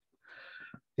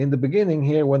 In the beginning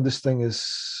here, when this thing is,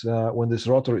 when this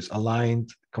rotor is aligned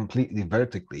completely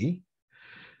vertically,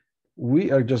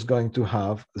 we are just going to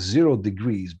have 0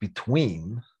 degrees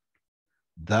between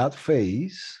that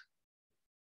phase,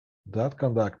 that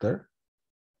conductor,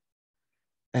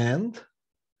 and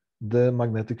the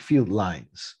magnetic field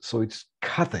lines. So it's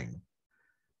cutting.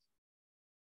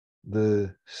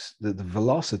 The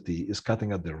velocity is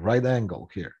cutting at the right angle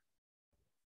here.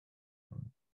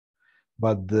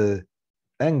 But the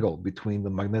angle between the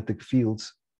magnetic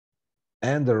fields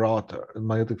and the rotor,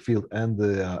 magnetic field and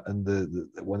the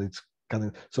when it's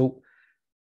cutting, so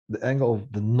the angle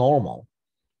of the normal,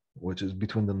 which is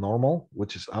between the normal,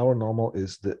 which is our normal,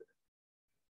 is the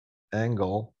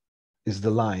angle, is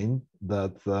the line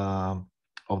that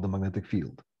of the magnetic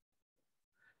field.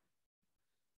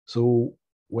 So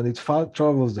when it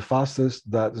travels the fastest,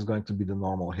 that is going to be the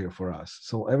normal here for us.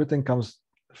 So everything comes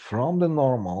from the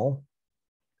normal.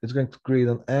 It's going to create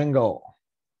an angle,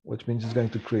 which means it's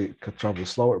going to travel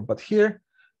slower. But here,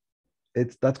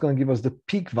 that's going to give us the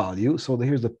peak value. So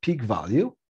here's the peak value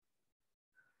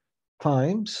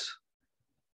times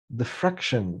the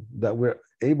fraction that we're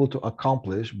able to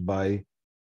accomplish by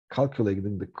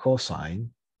calculating the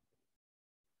cosine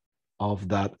of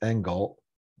that angle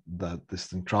that this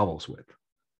thing travels with.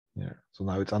 Yeah. So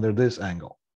now it's under this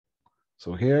angle.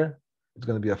 So here, it's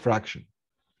going to be a fraction.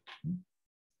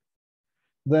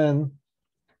 Then,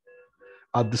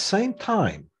 at the same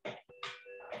time,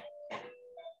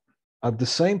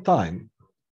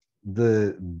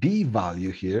 the B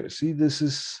value here, see, this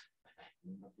is,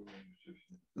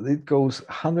 it goes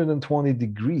 120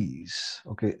 degrees.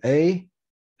 Okay, A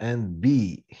and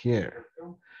B here.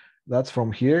 That's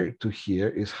from here to here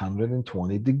is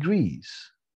 120 degrees.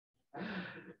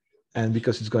 And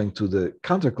because it's going to the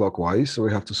counterclockwise, so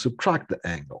we have to subtract the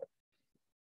angle.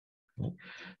 Okay.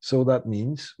 So that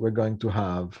means we're going to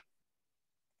have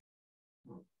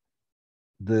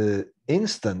the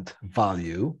instant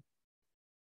value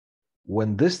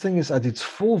when this thing is at its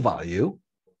full value.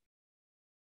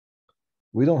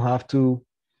 We don't have to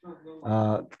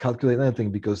calculate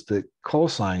anything because the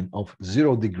cosine of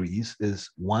 0 degrees is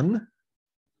 1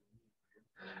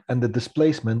 and the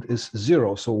displacement is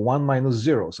 0. So 1 minus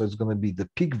 0. So it's going to be the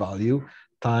peak value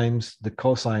times the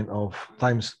cosine of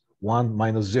times 1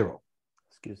 minus 0.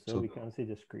 Excuse me, so we can't see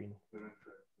the screen.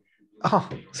 Oh,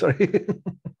 sorry.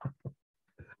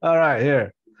 All right,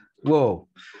 here. Whoa.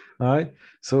 All right.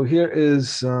 So here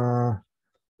is,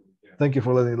 thank you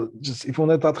for letting, just if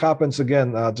when that happens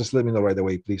again, just let me know right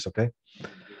away, please, okay?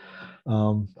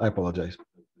 I apologize.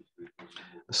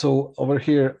 So over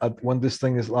here, when this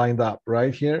thing is lined up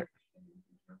right here,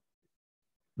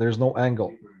 there's no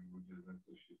angle.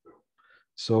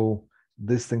 So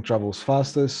this thing travels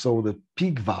fastest. So the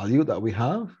peak value that we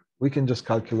have, we can just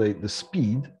calculate the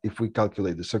speed. If we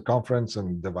calculate the circumference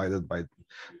and divide it by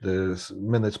the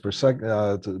minutes per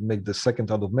second to make the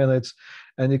second out of minutes,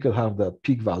 and you could have that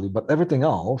peak value. But everything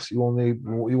else, you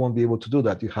won't be able to do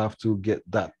that. You have to get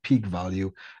that peak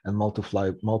value and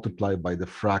multiply by the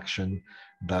fraction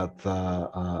that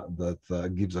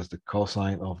gives us the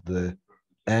cosine of the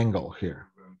angle here.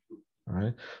 All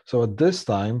right. So at this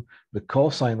time, the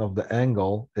cosine of the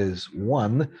angle is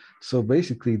 1. So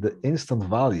basically, the instant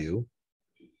value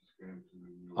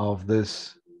of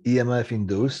this EMF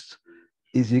induced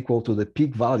is equal to the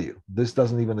peak value. This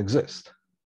doesn't even exist,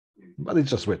 but it's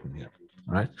just written here.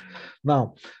 All right.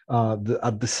 Now,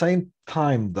 at the same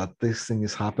time that this thing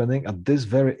is happening, at this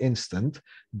very instant,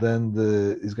 then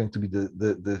is going to be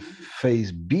the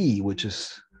phase B, which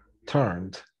is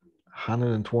turned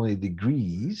 120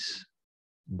 degrees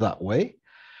that way.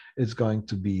 It's going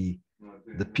to be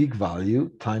the peak value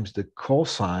times the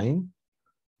cosine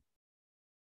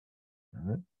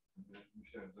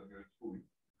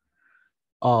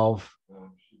of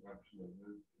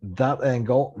that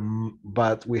angle,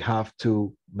 but we have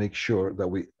to make sure that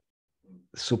we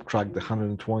subtract the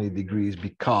 120 degrees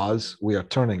because we are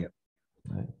turning it.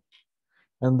 Right?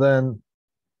 And then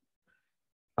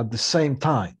at the same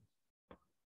time,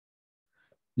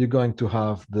 you're going to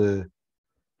have the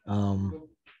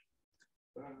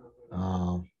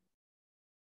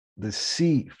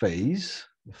C phase,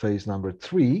 phase number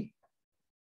 3,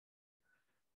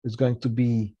 is going to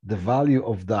be the value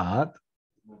of that,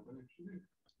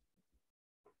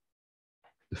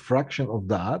 the fraction of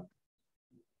that,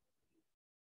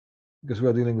 because we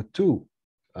are dealing with 2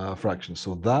 fractions.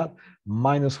 So that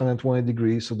minus 120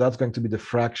 degrees. So that's going to be the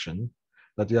fraction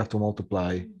that you have to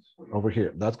multiply over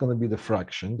here. That's going to be the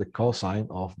fraction, the cosine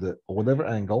of the whatever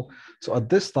angle. So at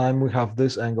this time, we have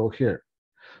this angle here.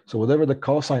 So whatever the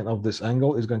cosine of this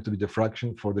angle is going to be the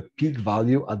fraction for the peak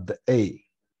value at the A,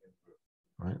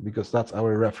 right? Because that's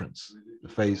our reference, the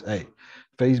phase A.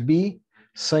 Phase B,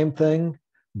 same thing,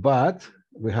 but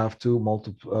we have to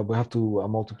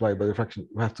multiply by the fraction.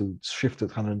 We have to shift it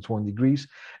 120 degrees,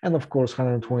 and of course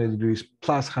 120 degrees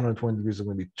plus 120 degrees is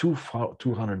going to be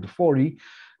 240.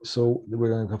 So we're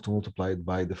going to have to multiply it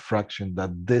by the fraction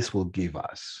that this will give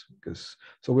us.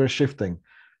 So we're shifting.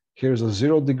 Here's a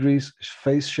 0 degrees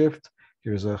phase shift.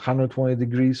 Here's a 120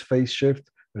 degrees phase shift.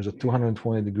 There's a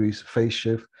 220 degrees phase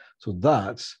shift. So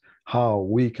that's how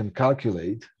we can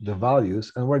calculate the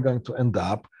values, and we're going to end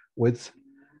up with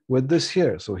this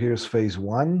here. So here's phase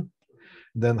 1,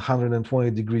 then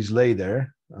 120 degrees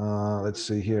later, let's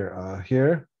see here,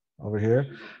 over here,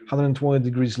 120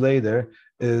 degrees later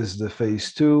is the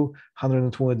phase 2,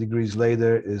 120 degrees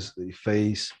later is the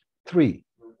phase 3.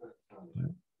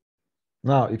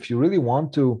 Now, if you really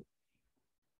want to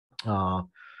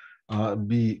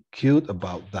be cute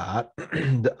about that,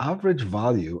 the average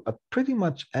value at pretty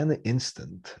much any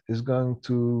instant is going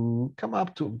to come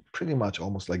up to pretty much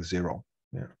almost like 0.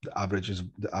 Yeah, the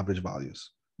average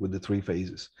values with the 3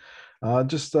 phases.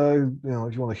 Just you know,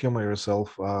 if you want to humor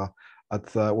yourself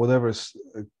at whatever,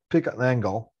 pick an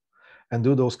angle and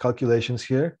do those calculations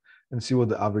here and see what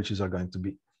the averages are going to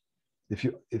be. If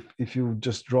you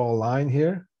just draw a line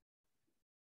here,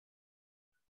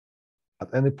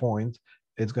 at any point,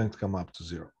 it's going to come up to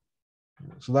 0.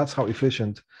 So that's how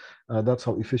efficient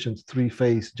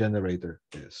 3-phase generator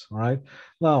is. All right.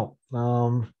 Now,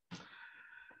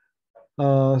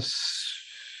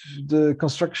 the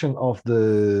construction of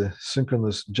the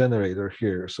synchronous generator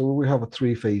here. So we have a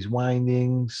 3-phase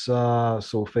windings.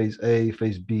 So phase A,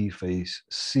 phase B, phase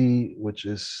C, which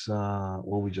is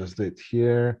what we just did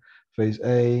here. Phase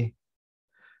A,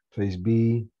 phase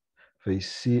B, phase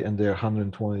C, and they're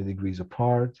 120 degrees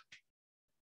apart.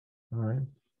 All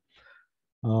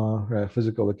right.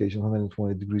 Physical location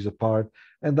 120 degrees apart,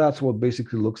 and that's what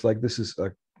basically looks like. This is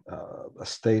a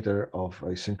stator of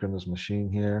a synchronous machine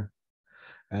here,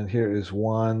 and here is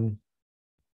one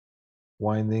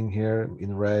winding here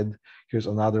in red. Here's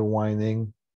another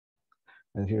winding,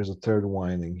 and here's a third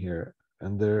winding here,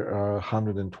 and they are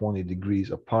 120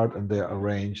 degrees apart, and they're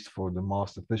arranged for the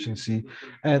most efficiency.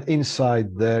 And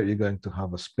inside there, you're going to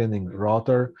have a spinning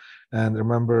rotor. And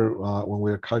remember, when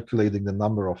we're calculating the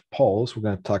number of poles, we're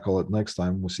going to tackle it next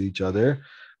time we see each other.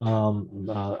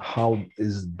 How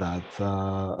is that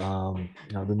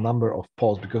the number of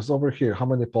poles? Because over here, how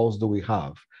many poles do we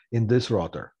have in this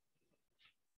rotor?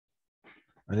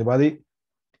 Anybody?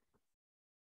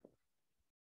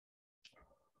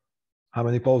 How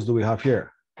many poles do we have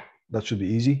here? That should be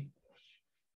easy.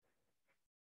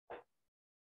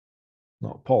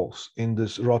 No, poles in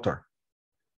this rotor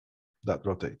that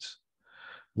rotates.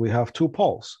 We have 2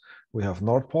 poles. We have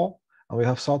North Pole and we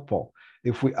have South Pole.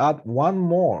 If we add one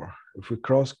more, if we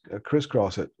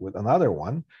crisscross it with another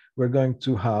one, we're going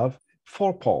to have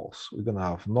 4 poles. We're going to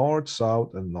have North,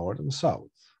 South, and North and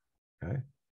South. Okay.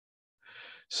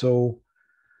 So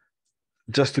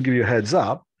just to give you a heads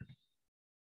up,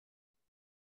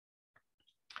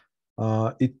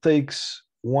 it takes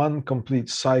one complete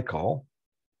cycle.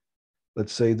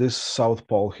 Let's say this South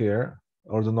Pole here,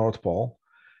 or the North Pole,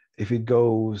 if it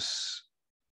goes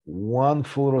one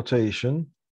full rotation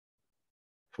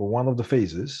for one of the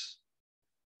phases,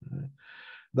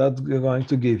 that's going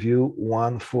to give you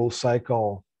one full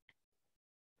cycle,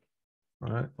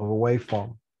 right, of a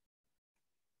waveform.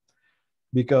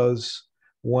 Because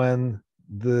when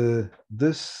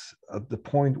this at the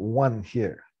point 1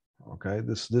 here, okay,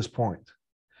 this point,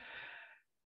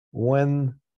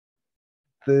 when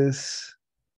this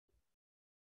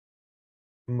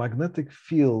magnetic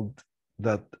field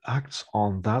that acts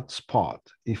on that spot,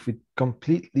 if it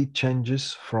completely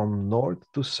changes from north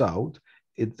to south,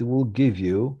 it will give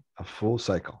you a full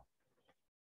cycle.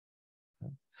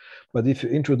 But if you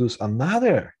introduce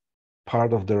another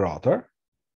part of the rotor,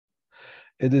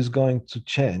 it is going to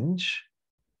change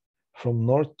from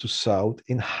north to south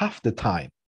in half the time.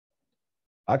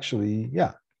 Actually,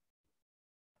 yeah.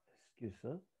 Excuse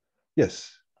sir.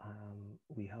 Yes.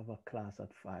 We have a class at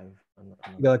 5.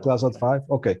 You got a class at 5?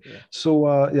 Okay. Yeah.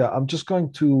 So yeah, I'm just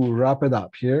going to wrap it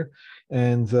up here.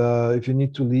 And if you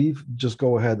need to leave, just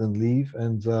go ahead and leave.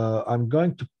 And I'm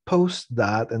going to post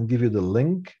that and give you the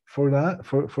link for that,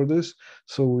 for this.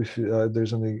 So if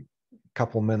there's any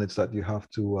couple minutes that you have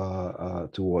to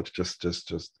watch, just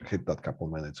hit that couple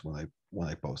minutes when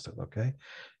I post it. Okay,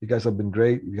 you guys have been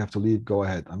great. You have to leave, go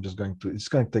ahead. I'm just going to, it's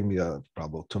going to take me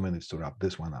probably 2 minutes to wrap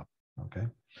this one up. Okay,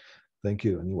 thank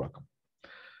you and you're welcome.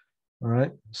 All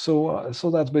right, so so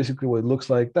that's basically what it looks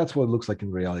like. That's what it looks like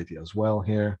in reality as well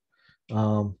here.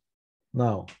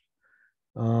 Now,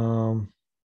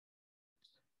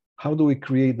 how do we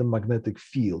create the magnetic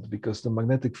field? Because the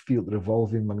magnetic field,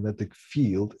 revolving magnetic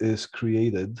field, is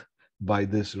created by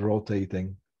this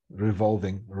rotating,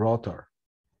 revolving rotor.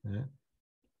 Yeah?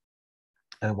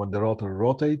 And when the rotor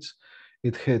rotates,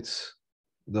 it hits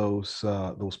those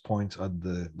points at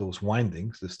those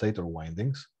windings, the stator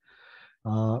windings,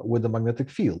 with the magnetic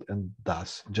field, and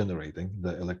thus generating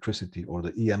the electricity, or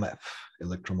the EMF,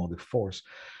 electromotive force.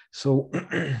 So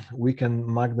we can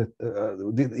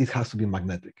it has to be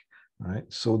magnetic, right?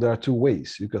 So there are two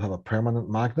ways. You could have a permanent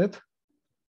magnet,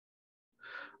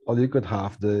 or you could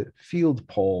have the field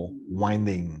pole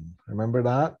winding. Remember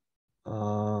that?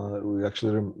 We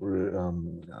actually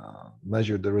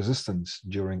measured the resistance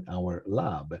during our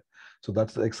lab. So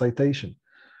that's the excitation.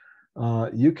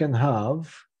 You can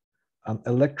have an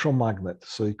electromagnet.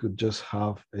 So you could just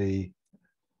have a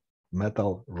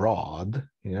metal rod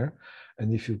here.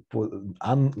 And if you put,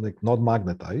 like not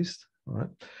magnetized, right?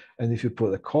 And if you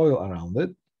put a coil around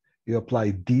it, you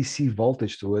apply DC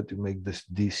voltage to it to make this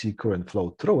DC current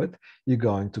flow through it, you're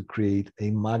going to create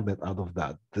a magnet out of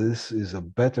that. This is a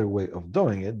better way of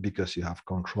doing it because you have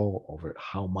control over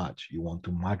how much you want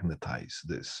to magnetize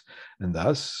this. And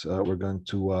thus, we're going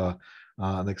to,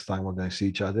 next time we're going to see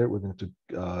each other, we're going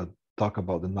to talk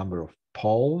about the number of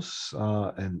poles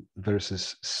and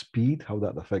versus speed, how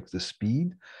that affects the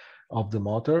speed of the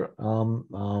motor.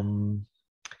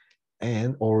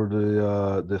 And or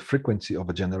the frequency of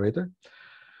a generator.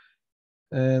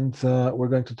 And we're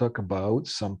going to talk about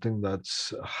something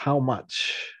that's how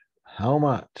much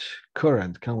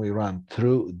current can we run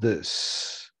through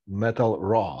this metal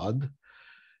rod,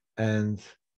 and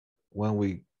when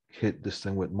we hit this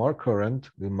thing with more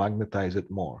current, we magnetize it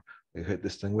more. We hit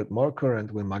this thing with more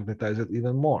current, we magnetize it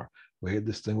even more. We hit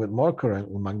this thing with more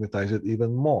current, we magnetize it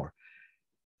even more.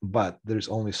 But there's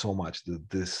only so much that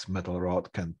this metal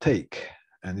rod can take,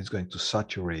 and it's going to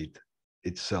saturate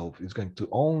itself. It's going to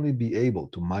only be able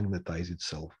to magnetize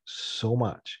itself so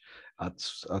much. At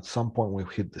some point, when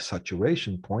we hit the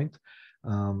saturation point,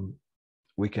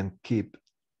 we can keep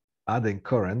adding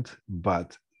current,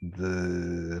 but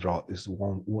the rod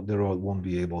won't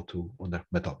be able to, or the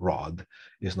metal rod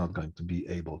is not going to be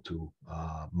able to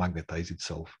magnetize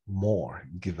itself more,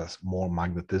 give us more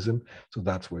magnetism. So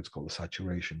that's where it's called a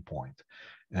saturation point.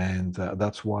 And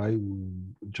that's why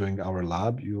during our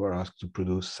lab, you are asked to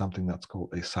produce something that's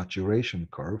called a saturation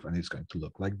curve, and it's going to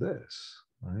look like this,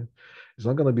 right? It's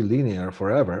not going to be linear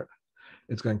forever.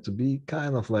 It's going to be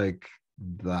kind of like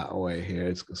that way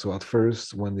here. So at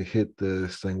first, when they hit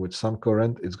this thing with some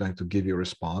current, it's going to give you a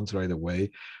response right away.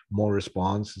 More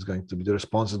response is going to be, the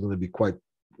response is going to be quite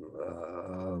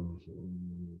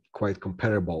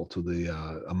comparable to the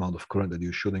amount of current that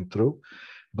you're shooting through.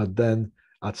 But then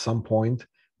at some point,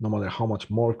 no matter how much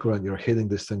more current you're hitting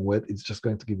this thing with, it's just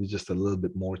going to give you just a little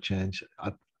bit more change.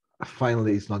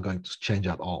 Finally, it's not going to change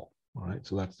at all. All right,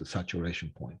 so that's the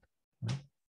saturation point. Right?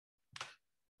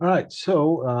 All right,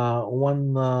 so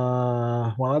one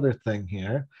other thing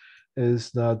here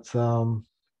is that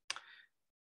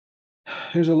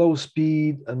here's a low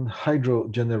speed and hydro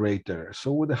generator.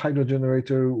 So with the hydro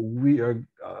generator, we are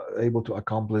able to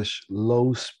accomplish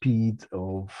low speed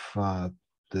of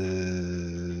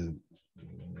the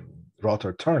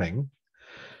rotor turning.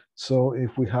 So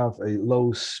if we have a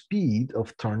low speed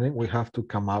of turning, we have to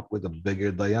come up with a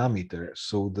bigger diameter.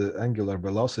 So the angular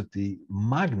velocity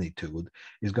magnitude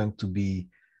is going to be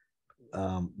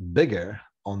bigger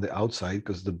on the outside,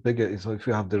 because the bigger, so if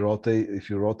you have the rotate, if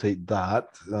you rotate that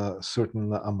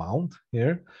certain amount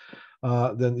here,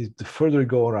 then the further you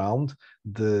go around,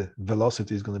 the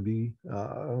velocity is going to be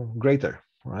greater,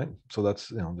 right? So that's,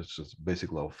 that's just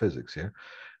basic law of physics here.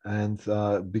 And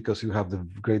because you have the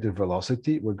greater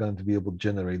velocity, we're going to be able to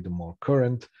generate the more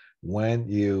current when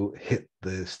you hit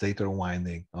the stator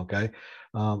winding, okay?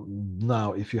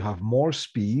 Now, if you have more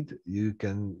speed, you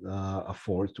can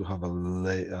afford to have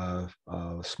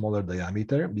a smaller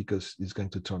diameter, because it's going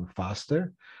to turn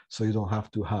faster. So you don't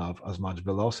have to have as much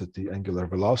velocity, angular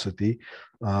velocity,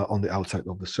 on the outside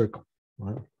of the circle,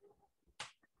 right?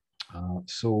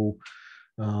 So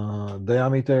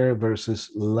diameter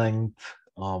versus length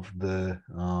of the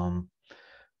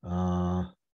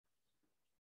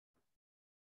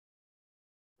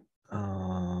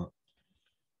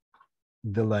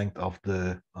the length of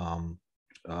the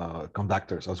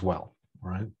conductors as well,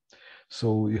 right?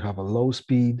 So you have a low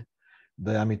speed,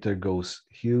 diameter goes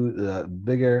huge,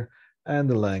 bigger, and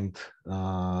the length,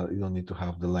 you don't need to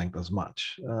have the length as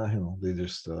much. They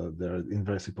just, they're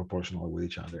inversely proportional with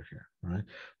each other here, right?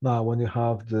 Now, when you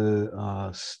have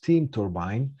the steam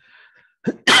turbine,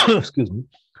 excuse me,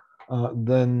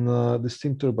 then the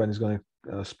steam turbine is going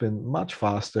to spin much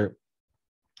faster.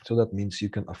 So that means you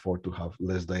can afford to have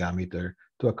less diameter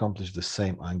to accomplish the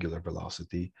same angular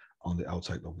velocity on the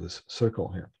outside of this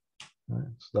circle here. Right?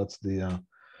 So that's the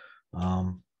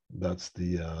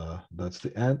that's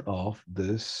the end of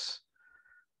this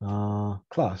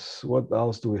class. What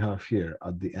else do we have here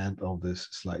at the end of this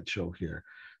slideshow here?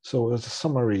 So as a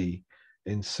summary,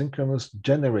 in synchronous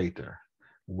generator,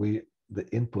 the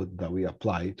input that we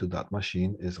apply to that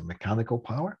machine is a mechanical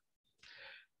power,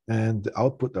 and the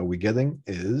output that we're getting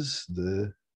is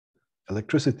the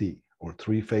electricity or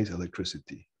three-phase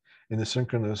electricity. In a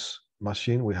synchronous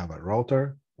machine, we have a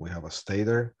rotor, we have a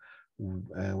stator,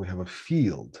 and we have a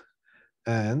field.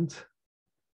 And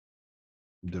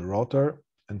the rotor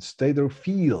and stator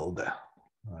field,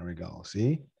 there we go,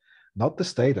 see? Not the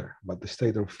stator, but the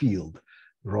stator field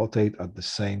rotate at the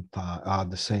same time,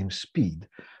 the same speed.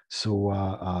 So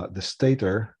the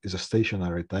stator is a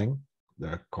stationary thing.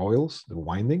 There are coils, the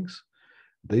windings,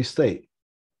 they stay.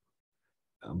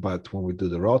 But when we do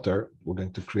the rotor, we're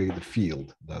going to create a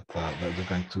field that we're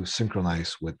going to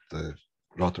synchronize with the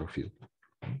rotor field.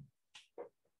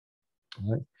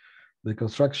 All right. The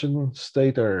construction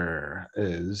stator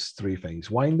is three-phase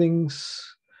windings.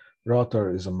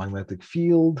 Rotor is a magnetic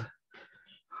field.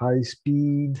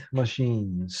 High-speed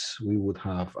machines, we would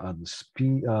have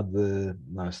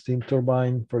the steam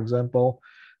turbine, for example.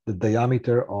 The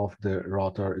diameter of the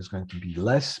rotor is going to be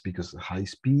less because of high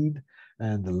speed,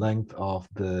 and the length of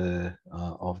the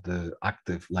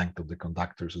active length of the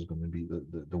conductors is going to be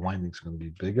the windings are going to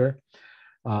be bigger.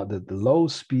 The low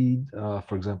speed,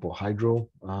 for example, hydro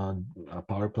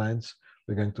power plants,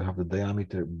 we're going to have the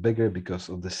diameter bigger because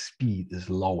of the speed is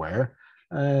lower,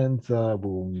 and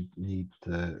we'll need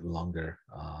longer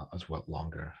as well,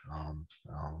 longer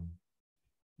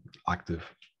active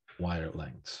wire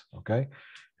lengths. Okay,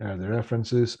 here are the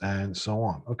references and so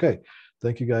on. Okay,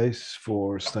 thank you guys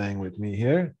for staying with me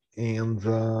here, and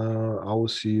I will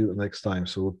see you next time.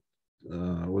 So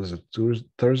was it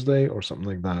Thursday or something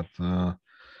like that?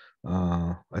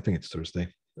 I think it's Thursday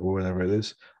or whatever it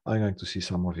is. I'm going to see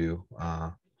some of you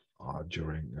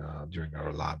during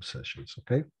our lab sessions.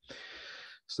 Okay,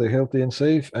 stay healthy and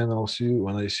safe, and I'll see you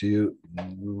when I see you,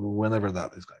 whenever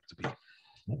that is going to be.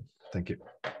 Thank you.